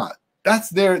parking lot. That's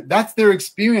their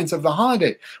experience of the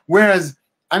holiday. Whereas,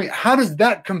 I mean, how does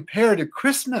that compare to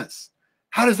Christmas?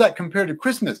 How does that compare to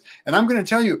Christmas? And I'm going to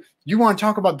tell you, you want to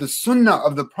talk about the sunnah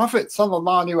of the Prophet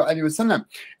sallallahu alaihi wasallam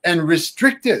and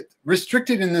restrict it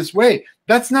in this way.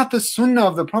 That's not the sunnah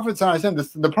of the Prophet sallallahu alaihi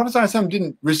wasallam. The Prophet sallallahu alaihi wasallam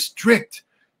didn't restrict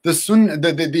the sunnah,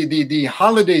 the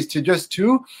holidays to just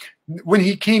 2. When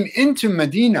he came into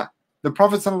Medina, the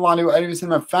Prophet sallallahu alaihi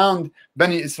wasallam found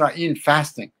Bani Israel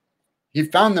fasting. He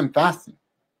found them fasting,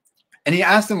 and he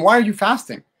asked them, "Why are you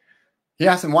fasting?" He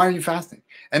asked them, "Why are you fasting?"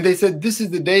 And they said, "This is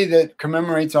the day that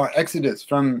commemorates our exodus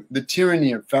from the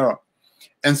tyranny of Pharaoh."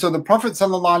 And so the Prophet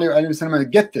ﷺ,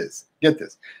 get this.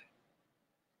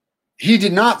 He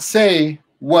did not say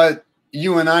what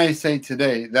you and I say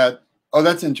today, that, "Oh,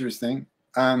 that's interesting,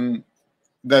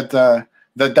 that's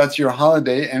your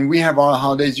holiday, and we have our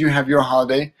holidays, you have your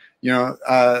holiday.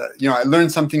 I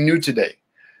learned something new today."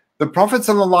 The Prophet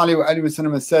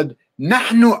ﷺ said,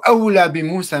 "Nahnu awla bi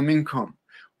Musa minkum."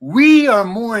 We are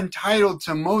more entitled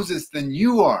to Moses than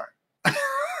you are.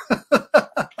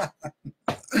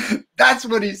 That's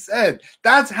what he said.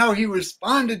 That's how he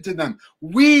responded to them.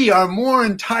 We are more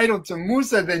entitled to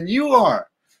Musa than you are.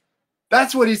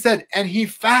 That's what he said. And he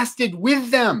fasted with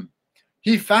them.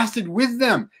 He fasted with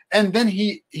them. And then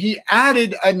he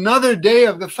added another day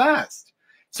of the fast.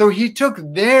 So he took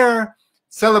their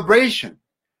celebration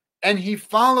and he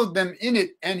followed them in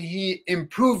it, and he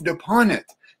improved upon it.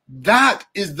 That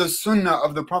is the sunnah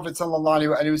of the Prophet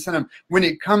ﷺ when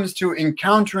it comes to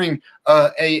encountering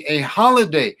a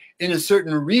holiday in a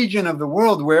certain region of the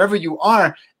world, wherever you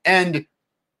are, and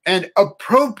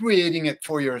appropriating it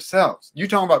for yourselves. You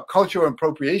talking about cultural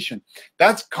appropriation?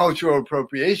 That's cultural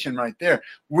appropriation right there.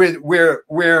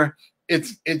 Where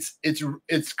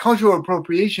it's cultural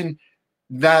appropriation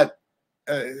that.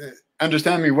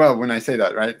 Understand me well when I say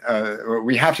that, right?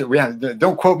 We have to,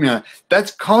 don't quote me on it.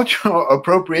 That's cultural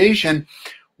appropriation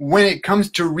when it comes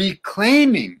to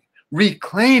reclaiming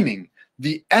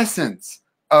the essence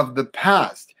of the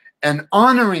past and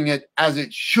honoring it as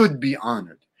it should be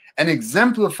honored and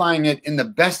exemplifying it in the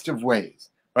best of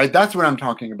ways, right? That's what I'm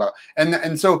talking about.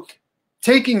 And so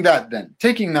taking that then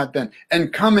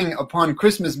and coming upon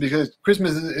Christmas, because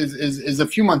Christmas is a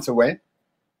few months away.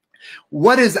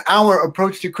 What is our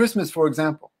approach to Christmas, for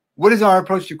example? What is our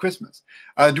approach to Christmas?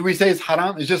 Do we say it's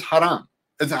haram? It's just haram.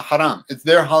 It's not haram. It's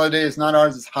their holiday. It's not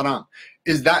ours. It's haram.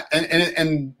 Is that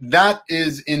and that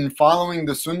is in following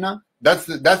the sunnah? That's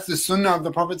the sunnah of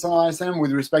the Prophet ﷺ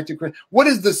with respect to Christmas. What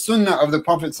is the sunnah of the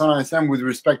Prophet ﷺ with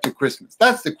respect to Christmas?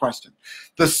 That's the question.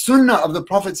 The sunnah of the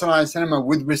Prophet ﷺ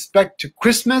with respect to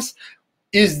Christmas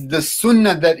is the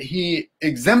sunnah that he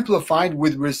exemplified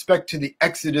with respect to the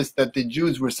exodus that the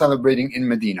Jews were celebrating in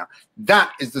Medina.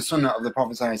 That is the sunnah of the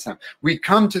Prophet ﷺ. We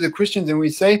come to the Christians and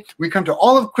we come to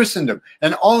all of Christendom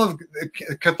and all of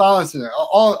Catholicism,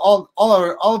 all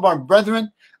of our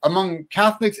brethren among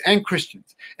Catholics and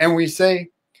Christians, and we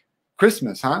say,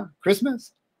 Christmas, huh?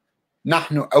 Christmas?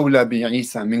 Nahnu awla bi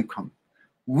Isa minkum.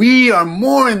 We are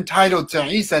more entitled to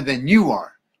Isa than you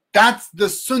are. That's the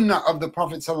sunnah of the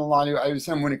Prophet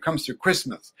ﷺ when it comes to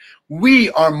Christmas. We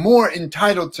are more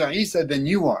entitled to Isa than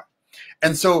you are.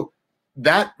 And so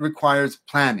that requires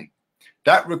planning.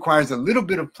 That requires a little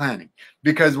bit of planning,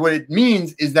 because what it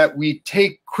means is that we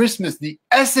take Christmas, the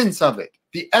essence of it,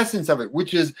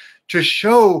 which is to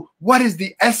show what is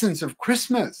the essence of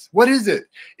Christmas. What is it?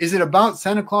 Is it about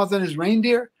Santa Claus and his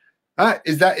reindeer?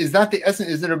 Is that the essence?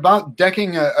 Is it about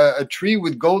decking a tree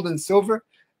with gold and silver?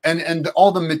 And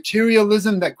all the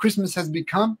materialism that Christmas has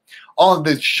become, all of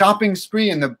the shopping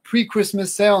spree and the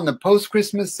pre-Christmas sale and the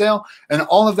post-Christmas sale and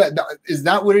all of that, is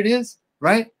that what it is,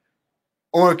 right?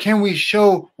 Or can we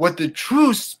show what the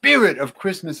true spirit of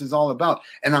Christmas is all about?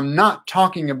 And I'm not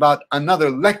talking about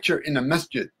another lecture in a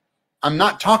masjid. I'm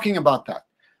not talking about that.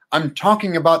 I'm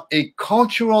talking about a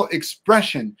cultural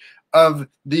expression of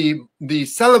the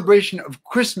celebration of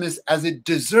Christmas as it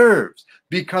deserves,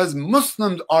 because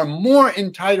Muslims are more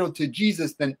entitled to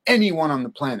Jesus than anyone on the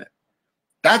planet.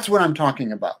 That's what I'm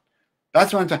talking about.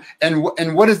 That's what I'm talking.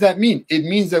 And what does that mean? It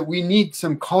means that we need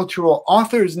some cultural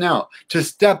authors now to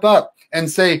step up and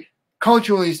say,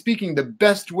 culturally speaking, the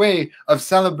best way of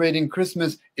celebrating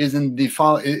Christmas is in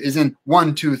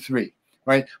 1, 2, 3,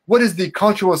 right? What is the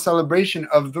cultural celebration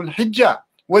of Dhul Hijjah?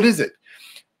 What is it?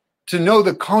 To know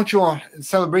the cultural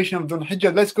celebration of Dhul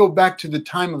Hijjah, let's go back to the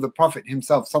time of the Prophet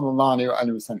himself, sallallahu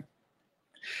alaihi wasallam,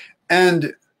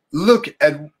 and look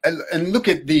at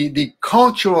the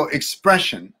cultural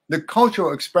expression,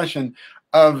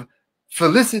 of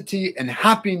felicity and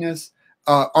happiness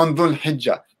on Dhul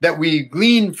Hijjah that we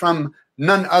glean from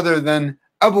none other than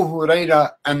Abu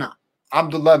Huraira and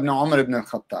Abdullah ibn Umar ibn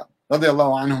al-Khattab,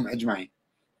 radiyallahu anhum ajma'in,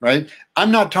 right?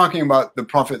 I'm not talking about the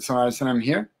Prophet sallallahu alaihi wasallam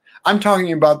here. I'm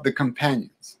talking about the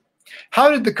companions. How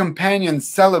did the companions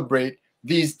celebrate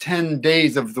these 10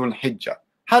 days of Dhul Hijjah?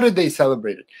 How did they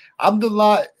celebrate it?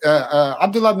 Abdullah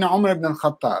ibn Umar ibn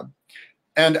al-Khattab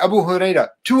and Abu Huraira,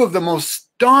 two of the most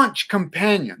staunch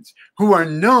companions who are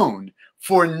known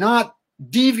for not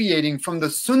deviating from the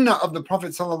sunnah of the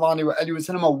Prophet sallallahu alaihi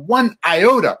wasallam one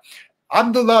iota.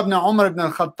 Abdullah ibn Umar ibn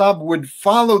al-Khattab would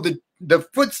follow the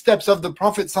footsteps of the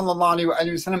Prophet sallallahu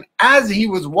alaihi wasallam as he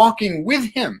was walking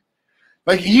with him.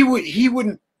 Like he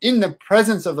wouldn't, in the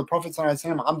presence of the Prophet sallallahu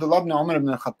alaihi wasallam, Abdullah ibn Umar ibn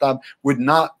al-Khattab would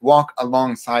not walk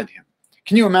alongside him.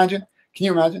 Can you imagine? Can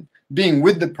you imagine being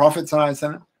with the Prophet sallallahu alaihi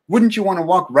wasallam? Wouldn't you want to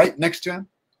walk right next to him?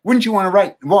 Wouldn't you want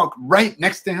to walk right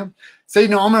next to him?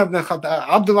 Sayyidina Umar ibn al-Khattab,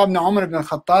 Abdullah ibn Umar ibn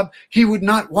al-Khattab, he would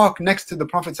not walk next to the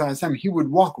Prophet sallallahu alaihi wasallam. He would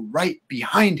walk right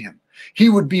behind him. He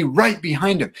would be right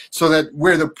behind him, so that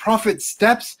where the Prophet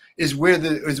steps is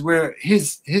where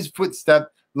his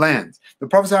footstep lands. The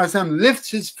Prophet ﷺ lifts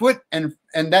his foot, and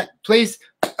that place,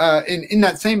 in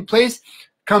that same place,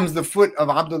 comes the foot of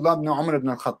Abdullah ibn Umar ibn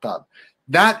al-Khattab.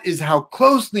 That is how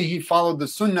closely he followed the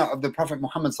sunnah of the Prophet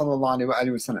Muhammad sallallahu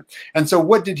alaihi wasallam. And so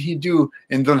what did he do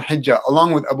in Dhul Hijjah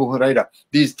along with Abu Huraira?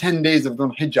 These 10 days of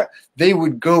Dhul Hijjah, they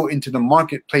would go into the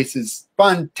marketplaces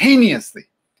spontaneously,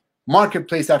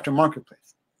 marketplace after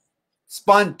marketplace,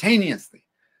 spontaneously,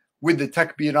 with the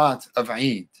takbirat of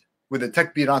Eid.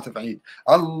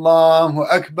 Allahu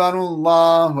Akbar,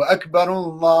 Allahu Akbar,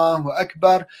 Allahu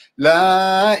Akbar,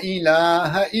 La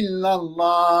ilaha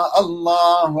illallah,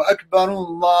 Allahu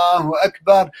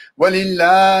Akbar,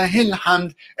 Walillahil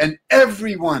hamd. And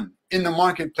everyone in the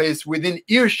marketplace within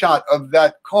earshot of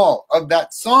that call, of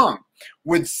that song,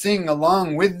 would sing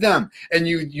along with them. And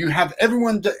you have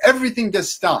everyone, everything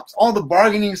just stops. All the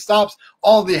bargaining stops,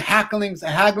 all the haggling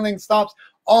stops,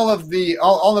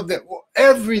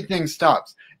 everything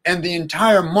stops, and the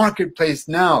entire marketplace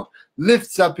now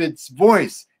lifts up its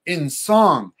voice in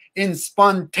song, in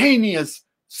spontaneous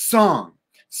song,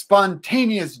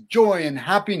 spontaneous joy and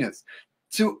happiness,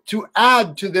 to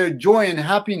add to their joy and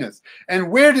happiness. And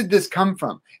where did this come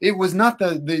from? It was not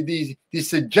the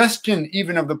suggestion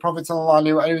even of the Prophet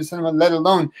ﷺ, let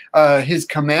alone his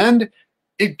command.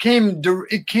 It came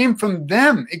from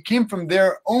them. It came from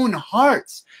their own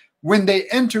hearts. When they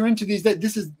enter into these,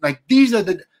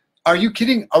 are you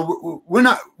kidding?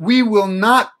 We will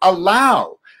not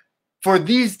allow for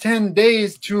these 10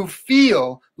 days to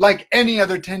feel like any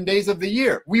other 10 days of the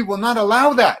year. We will not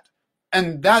allow that.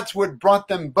 And that's what brought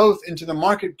them both into the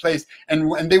marketplace.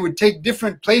 And they would take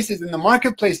different places in the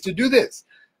marketplace to do this.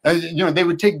 They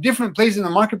would take different places in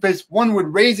the marketplace. One would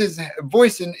raise his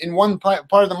voice in one part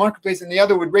of the marketplace, and the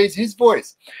other would raise his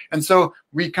voice. And so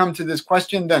we come to this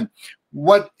question then.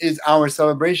 What is our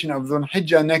celebration of Dhul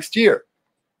Hijjah next year?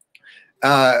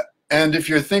 And if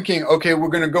you're thinking, okay, we're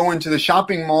going to go into the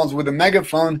shopping malls with a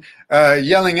megaphone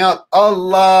yelling out,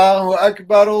 Allahu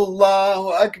Akbar, Allahu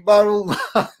Akbar,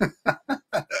 Allah.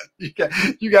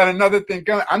 You got another thing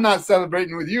coming. I'm not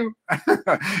celebrating with you.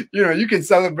 You can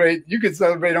celebrate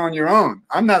on your own.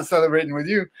 I'm not celebrating with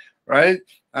you, right?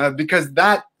 Because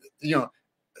that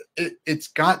it's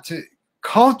got to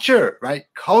culture, right?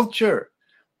 Culture.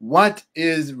 What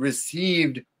is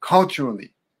received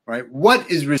culturally, right? What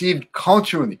is received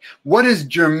culturally? What is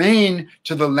germane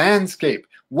to the landscape?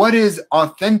 What is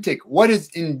authentic? What is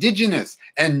indigenous?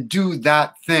 And do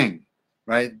that thing,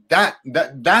 right?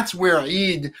 That's where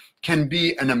Eid can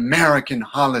be an American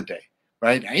holiday,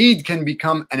 right? Eid can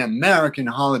become an American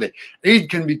holiday. Eid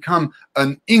can become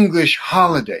an English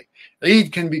holiday.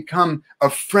 Eid can become a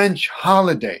French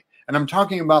holiday. And I'm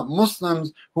talking about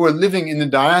Muslims who are living in the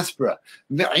diaspora.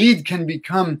 The Eid can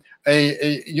become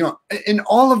in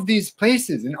all of these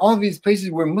places,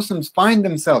 where Muslims find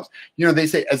themselves, they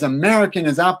say as American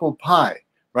as apple pie,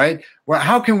 right? Well,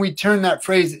 how can we turn that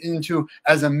phrase into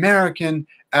as American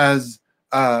as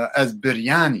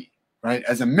biryani, right?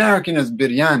 As American as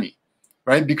biryani,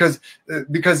 right? Because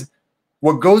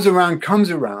what goes around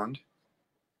comes around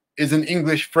is an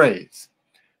English phrase.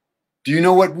 Do you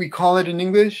know what we call it in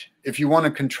English? If you want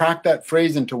to contract that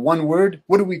phrase into one word,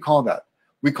 what do we call that?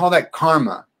 We call that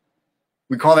karma.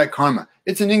 We call that karma.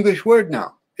 It's an English word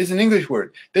now. It's an English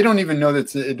word. They don't even know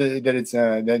that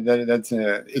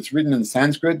it's written in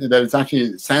Sanskrit, that it's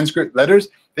actually Sanskrit letters.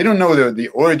 They don't know the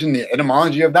origin, the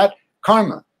etymology of that.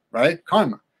 Karma, right?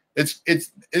 Karma.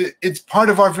 It's part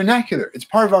of our vernacular. It's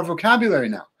part of our vocabulary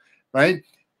now, right?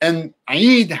 And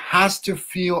Eid has to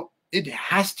feel. It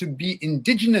has to be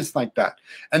indigenous like that.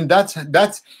 And that's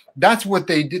what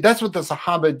they did. That's what the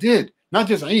Sahaba did. Not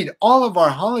just Eid, all of our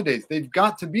holidays, they've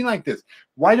got to be like this.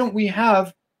 Why don't we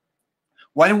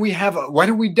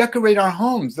decorate our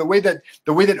homes the way that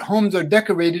homes are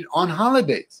decorated on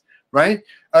holidays, right?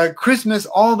 Christmas,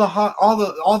 all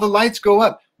the lights go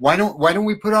up. Why don't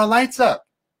we put our lights up?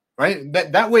 Right?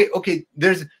 That way, okay,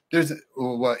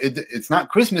 it's not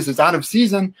Christmas, it's out of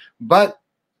season, but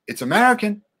it's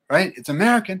American. Right? It's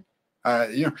American.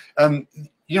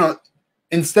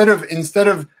 Instead of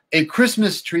a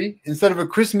Christmas tree,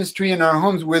 in our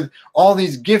homes with all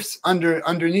these gifts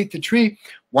underneath the tree,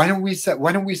 why don't we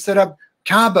set up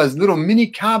Kaabas, little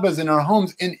mini Kaabas in our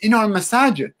homes, in our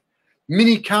masajid,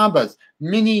 mini Kaabas,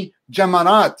 mini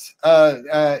jamarat,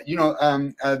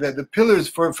 the pillars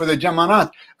for the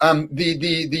jamarat,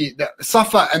 the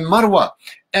Safa and Marwa,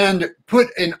 and put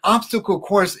an obstacle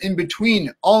course in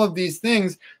between all of these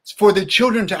things for the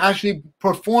children to actually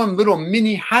perform little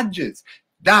mini hajjs.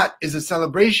 That is a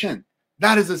celebration.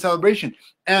 That is a celebration.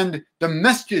 And the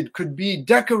masjid could be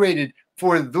decorated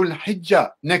for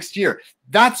al-Ḥijjah next year.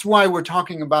 That's why we're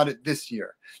talking about it this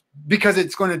year. Because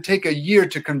it's going to take a year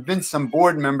to convince some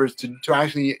board members to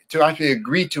actually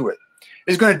agree to it.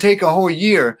 It's going to take a whole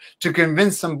year to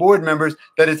convince some board members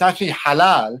that it's actually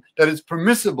halal, that it's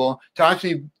permissible to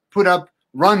actually put up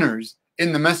runners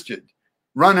in the masjid.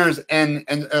 Runners and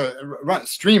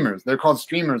streamers. They're called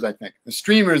streamers, I think. The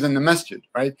streamers in the masjid,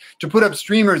 right? To put up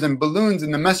streamers and balloons in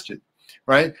the masjid,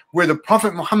 right? Where the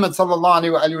Prophet Muhammad sallallahu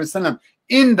alaihi wasallam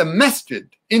in the masjid,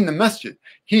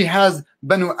 he has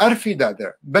Banu Arfida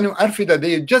there. Banu Arfida,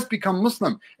 they had just become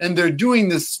Muslim, and they're doing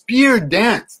this spear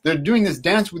dance. They're doing this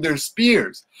dance with their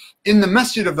spears in the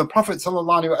masjid of the Prophet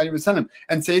sallallahu alaihi wasallam.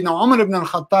 And Sayyidina Umar ibn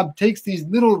al-Khattab takes these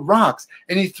little rocks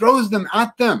and he throws them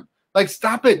at them. Like,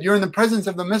 stop it, you're in the presence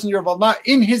of the Messenger of Allah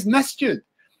in his masjid.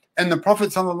 And the Prophet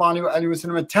sallallahu alaihi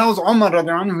wasallam tells Umar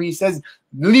radiallahu anhu, he says,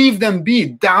 leave them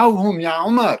be, da'awhum ya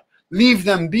Umar. Leave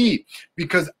them be,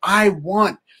 because I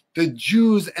want the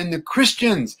Jews and the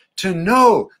Christians to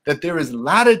know that there is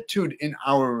latitude in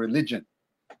our religion.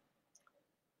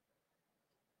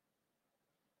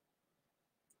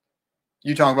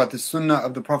 You talk about the sunnah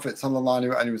of the Prophet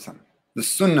sallallahu alaihi wasallam. The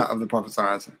sunnah of the Prophet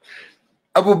sallallahu alaihi wasallam.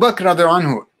 Abu Bakr radiallahu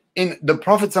anhu, in the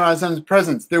Prophet sallallahu alaihi wasallam's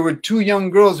presence, there were two young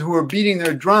girls who were beating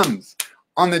their drums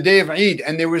on the day of Eid,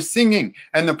 and they were singing,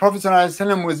 and the Prophet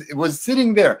ﷺ was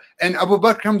sitting there, and Abu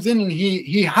Bakr comes in and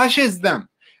he hushes them,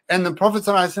 and the Prophet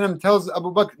ﷺ tells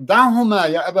Abu Bakr,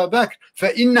 "Da'huma ya Abu Bakr,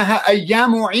 فَإِنَّهَا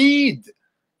أَيَّامُ Eid."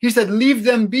 He said, leave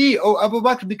them be, O Abu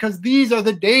Bakr, because these are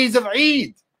the days of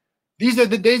Eid. These are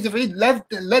the days of Eid.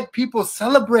 Let people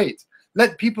celebrate.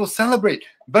 Let people celebrate.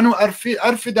 Banu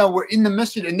Arfida were in the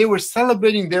masjid, and they were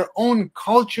celebrating their own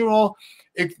cultural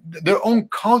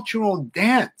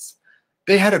dance.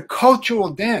 They had a cultural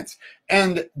dance,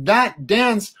 and that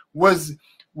dance was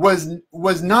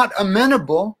not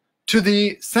amenable to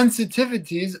the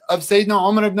sensitivities of Sayyidina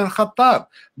Umar ibn al-Khattab.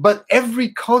 But every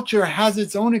culture has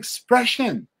its own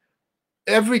expression.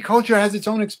 Every culture has its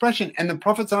own expression, and the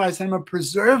Prophet ﷺ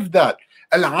preserved that.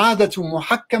 Al-'adatu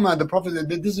muhakkama. The Prophet.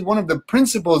 This is one of the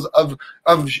principles of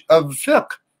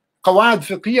fiqh, Qawa'id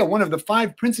fiqhiyya, one of the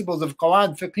 5 principles of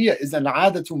Qawa'id fiqhiyya is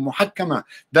al-'adatu muhakkama,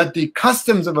 that the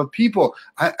customs of a people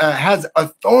has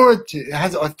authority,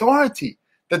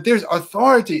 that there's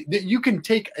authority, that you can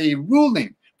take a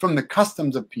ruling from the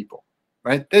customs of people,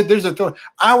 right? There's authority.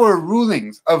 Our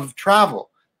rulings of travel,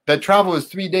 that travel is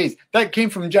 3 days, that came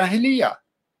from Jahiliyyah.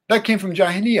 That came from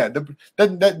Jahiliyyah.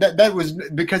 That was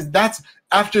because that's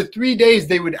after 3 days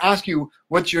they would ask you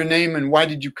what's your name and why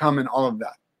did you come and all of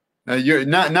that.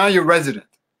 Now you're resident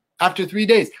after 3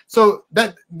 days. So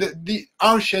that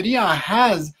our Sharia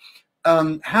has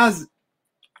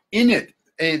in it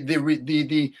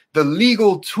the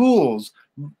legal tools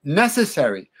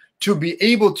necessary to be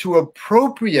able to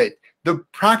appropriate the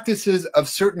practices of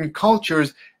certain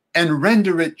cultures and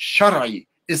render it Shar'i,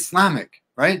 Islamic.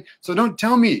 Right? So don't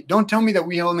tell me that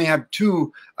we only have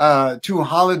two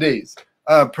holidays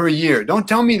per year. Don't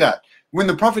tell me that. When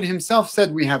the Prophet himself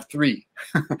said we have 3,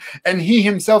 and he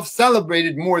himself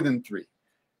celebrated more than 3.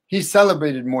 He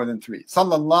celebrated more than 3.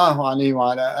 Sallallahu alaihi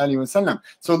wa alihi wasallam.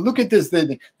 So look at this.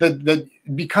 That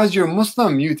because you're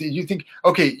Muslim, you think,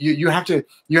 okay, you have to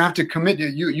commit,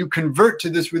 you convert to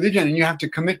this religion, and you have to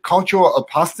commit cultural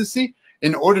apostasy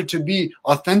in order to be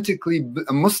authentically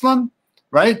a Muslim.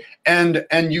 Right? And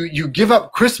you give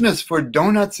up Christmas for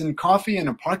donuts and coffee in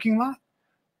a parking lot?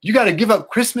 You got to give up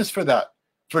Christmas for that,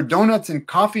 for donuts and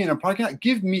coffee in a parking lot?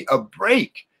 Give me a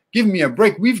break. Give me a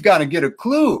break. We've got to get a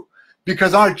clue,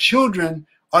 because our children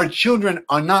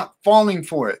are not falling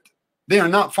for it. They are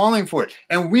not falling for it.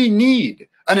 And we need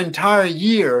an entire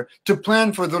year to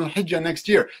plan for Dhul Hijjah next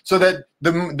year, so that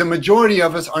the majority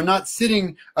of us are not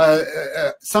sitting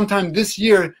sometime this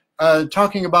year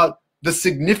talking about the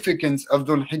significance of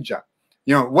Dhul Hijjah.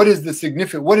 You know, what is the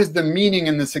significance? What is the meaning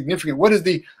and the significance? What is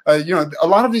the, you know, a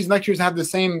lot of these lectures have the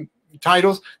same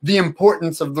titles, the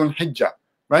importance of Dhul Hijjah,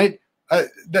 right?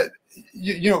 That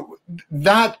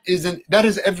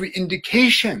is every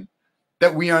indication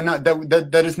that we are not,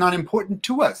 that is not important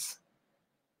to us.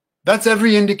 That's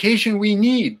every indication we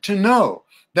need to know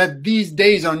that these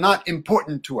days are not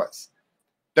important to us,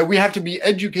 that we have to be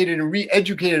educated and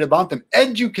re-educated about them.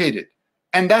 Educated.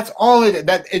 And that's all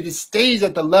that it stays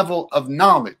at the level of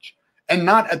knowledge and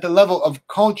not at the level of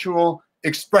cultural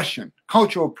expression,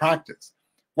 cultural practice.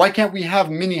 Why can't we have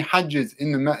mini hajjs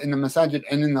in the masajid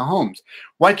and in the homes?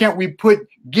 Why can't we put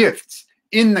gifts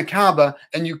in the Kaaba,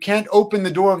 and you can't open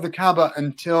the door of the Kaaba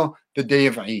until the day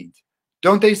of Eid?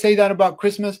 Don't they say that about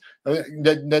Christmas?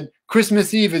 That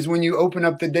Christmas Eve is when you open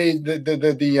up the day,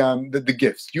 the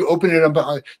gifts. You open it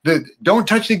up. Don't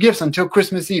touch the gifts until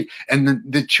Christmas Eve. And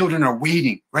the children are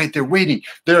waiting, right? They're waiting.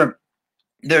 They're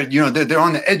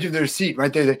on the edge of their seat,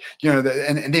 right?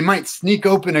 And they might sneak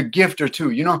open a gift or two.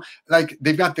 You know, like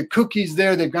they've got the cookies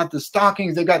there, they've got the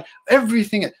stockings, they've got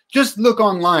everything. Just look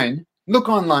online. Look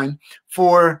online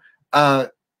for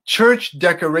church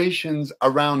decorations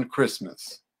around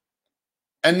Christmas.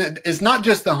 And it's not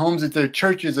just the homes, it's the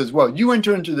churches as well. You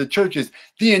enter into the churches,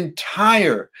 the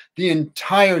entire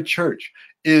church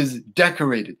is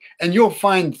decorated. And you'll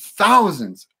find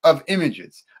thousands of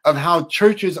images of how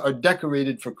churches are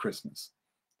decorated for Christmas.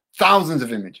 Thousands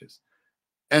of images.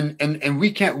 And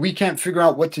we can't figure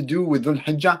out what to do with Dhul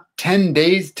Hijjah. 10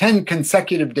 days, 10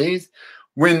 consecutive days.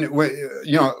 When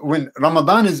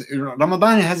Ramadan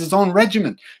has its own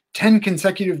regimen. 10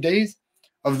 consecutive days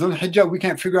of Dhul Hijjah, we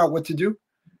can't figure out what to do.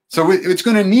 So it's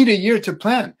going to need a year to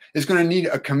plan. It's going to need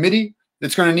a committee.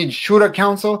 It's going to need Shura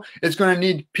Council. It's going to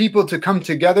need people to come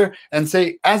together and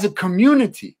say, as a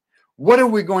community, what are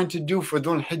we going to do for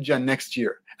Dhul Hijjah next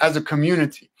year? As a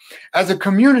community. As a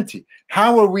community,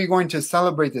 how are we going to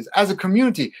celebrate this? As a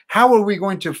community, how are we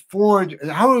going to forge,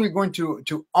 how are we going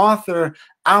to author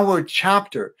our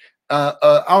chapter,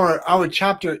 our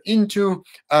chapter into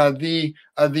the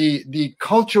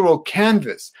cultural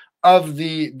canvas of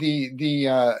the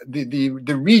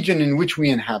region in which we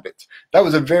inhabit? That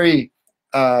was a very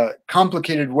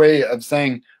complicated way of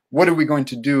saying, what are we going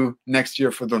to do next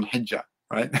year for Dhul Hijjah,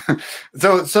 right?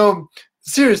 So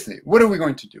seriously, what are we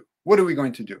going to do? What are we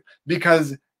going to do?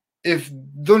 Because if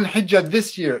Dhul Hijjah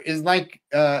this year is like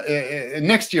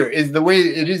next year is the way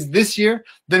it is this year,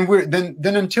 then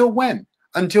until when?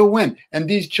 Until when? And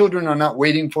these children are not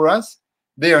waiting for us.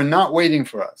 They are not waiting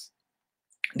for us.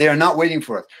 They are not waiting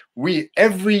for us.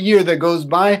 Every year that goes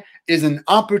by is an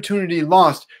opportunity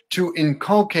lost to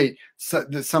inculcate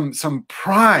some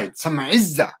pride, some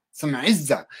izzah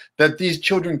that these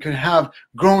children could have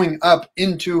growing up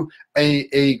into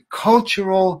a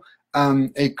cultural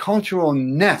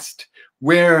nest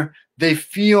where they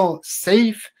feel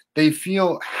safe, they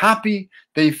feel happy,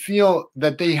 they feel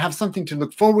that they have something to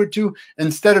look forward to,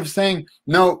 instead of saying,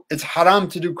 no, it's haram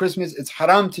to do Christmas, it's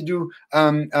haram to do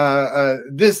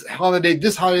this holiday,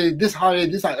 this holiday, this holiday,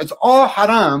 this holiday. It's all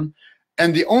haram,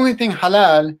 and the only thing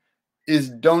halal is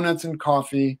donuts and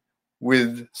coffee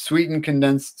with sweetened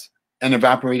condensed and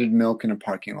evaporated milk in a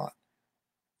parking lot.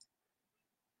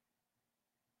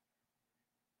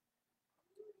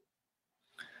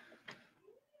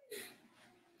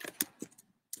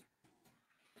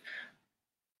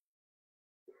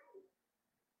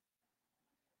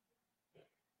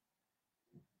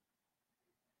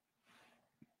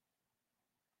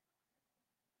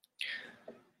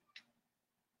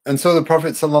 And so the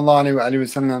Prophet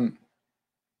ﷺ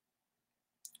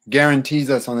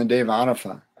guarantees us on the day of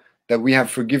Arafah that we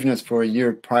have forgiveness for a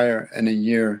year prior and a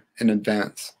year in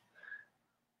advance.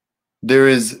 There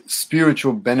is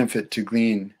spiritual benefit to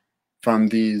glean from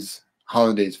these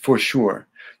holidays, for sure.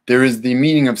 There is the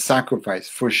meaning of sacrifice,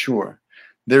 for sure.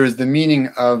 There is the meaning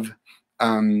of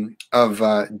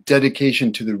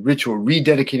dedication to the ritual,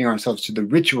 rededicating ourselves to the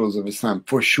rituals of Islam,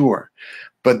 for sure.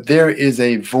 But there is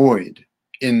a void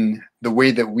in the way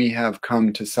that we have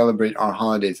come to celebrate our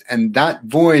holidays, and that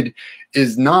void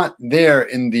is not there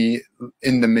in the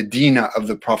Medina of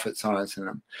the Prophet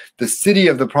ﷺ. The city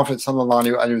of the Prophet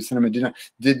ﷺ, Medina,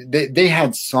 they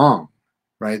had song,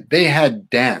 right? They had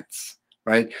dance,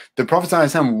 right? The Prophet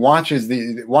ﷺ watches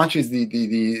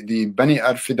the Bani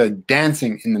Arfida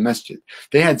dancing in the masjid.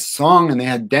 They had song and they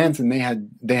had dance and they had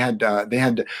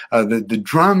the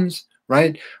drums,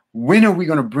 right? When are we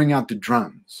going to bring out the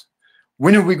drums?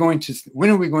 When are we going to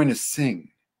sing?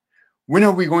 When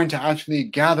are we going to actually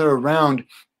gather around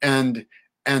and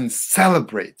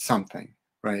celebrate something,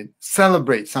 right?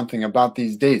 Celebrate something about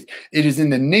these days. It is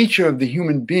in the nature of the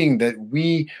human being that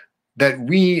we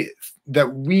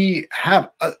have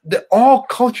all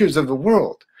cultures of the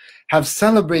world have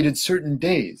celebrated certain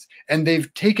days, and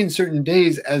they've taken certain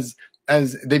days as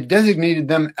they've designated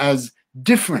them as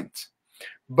different.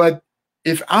 But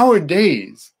if our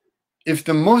days, if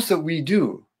the most that we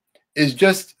do is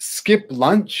just skip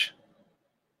lunch,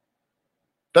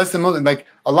 that's the most, like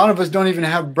a lot of us don't even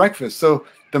have breakfast. So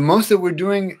the most that we're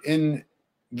doing in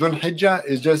Dhul Hijjah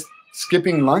is just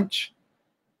skipping lunch.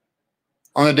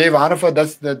 On the day of Arafah,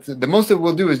 that's the most that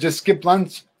we'll do is just skip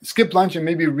lunch and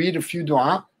maybe read a few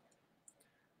dua.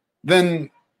 Then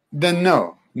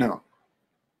no.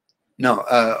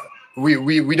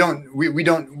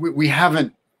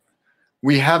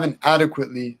 We haven't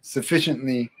adequately,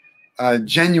 sufficiently,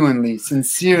 genuinely,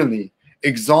 sincerely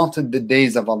exalted the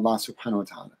days of Allah subhanahu wa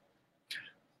ta'ala.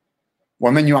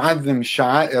 وَمَنْ يُعَظِّمْ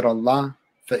شَعَائِرَ اللَّهِ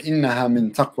فَإِنَّهَا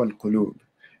مِنْ تَقْوَى الْقُلُوبِ.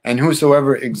 And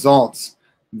whosoever exalts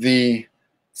the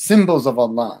symbols of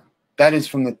Allah, that is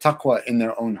from the taqwa in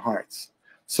their own hearts.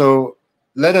 So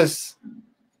let us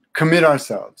commit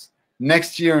ourselves.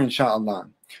 Next year, inshallah,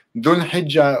 Dhul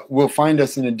Hijjah will find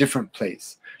us in a different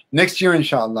place. Next year,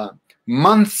 inshallah,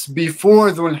 months before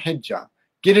Dhul Hijjah,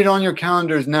 get it on your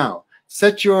calendars now.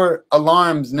 Set your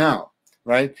alarms now,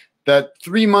 right? That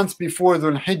 3 months before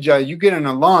Dhul Hijjah, you get an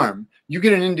alarm, you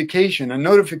get an indication, a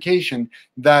notification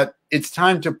that it's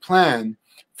time to plan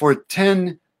for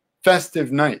 10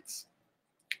 festive nights,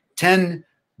 10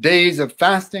 days of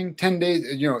fasting, 10 days,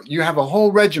 you have a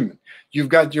whole regimen. You've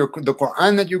got the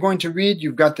Quran that you're going to read,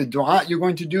 you've got the dua you're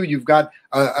going to do, you've got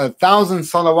 1,000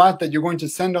 salawat that you're going to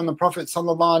send on the Prophet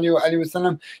sallallahu alaihi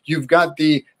wasallam, you've got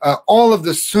the all of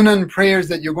the sunan prayers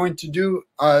that you're going to do,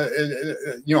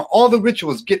 all the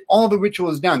rituals, get all the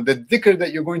rituals down, the dhikr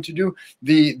that you're going to do,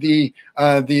 the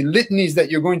litanies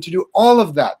that you're going to do, all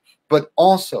of that, but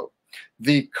also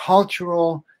the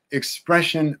cultural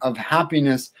expression of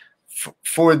happiness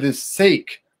for the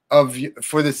sake of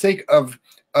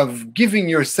giving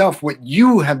yourself what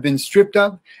you have been stripped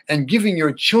of, and giving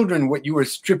your children what you are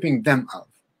stripping them of,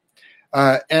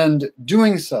 and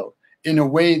doing so in a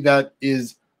way that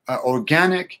is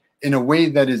organic, in a way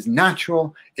that is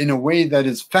natural, in a way that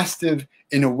is festive,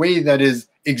 in a way that is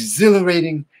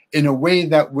exhilarating, in a way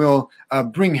that will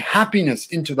bring happiness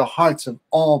into the hearts of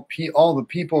all the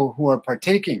people who are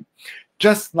partaking.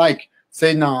 Just like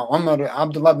Sayyidina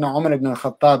Abdullah ibn Umar ibn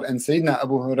al-Khattab and Sayyidina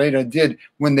Abu Hurairah did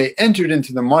when they entered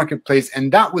into the marketplace,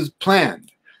 and that was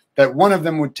planned, that one of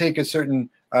them would take a certain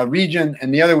region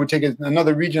and the other would take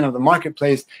another region of the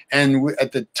marketplace, and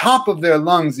at the top of their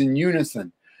lungs in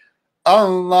unison,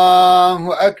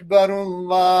 Allahu Akbar,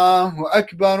 Allahu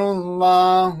Akbar,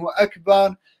 Allahu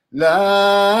Akbar,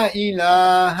 La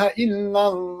ilaha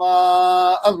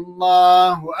illallah,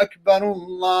 Allahu Akbar,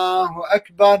 Allahu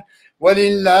Akbar,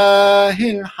 وَلِلَّهِ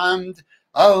الْحَمْدِ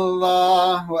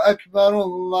الله أكبر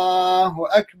الله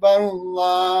أكبر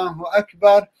الله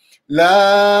أكبر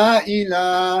لا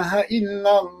إله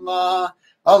إلا الله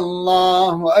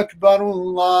الله أكبر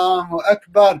الله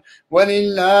أكبر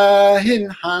ولله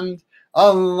الحمد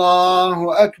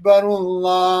الله أكبر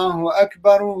الله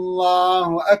أكبر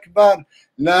الله أكبر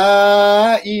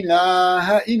لا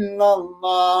إله إلا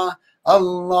الله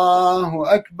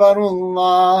الله أكبر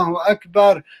الله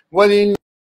أكبر ولله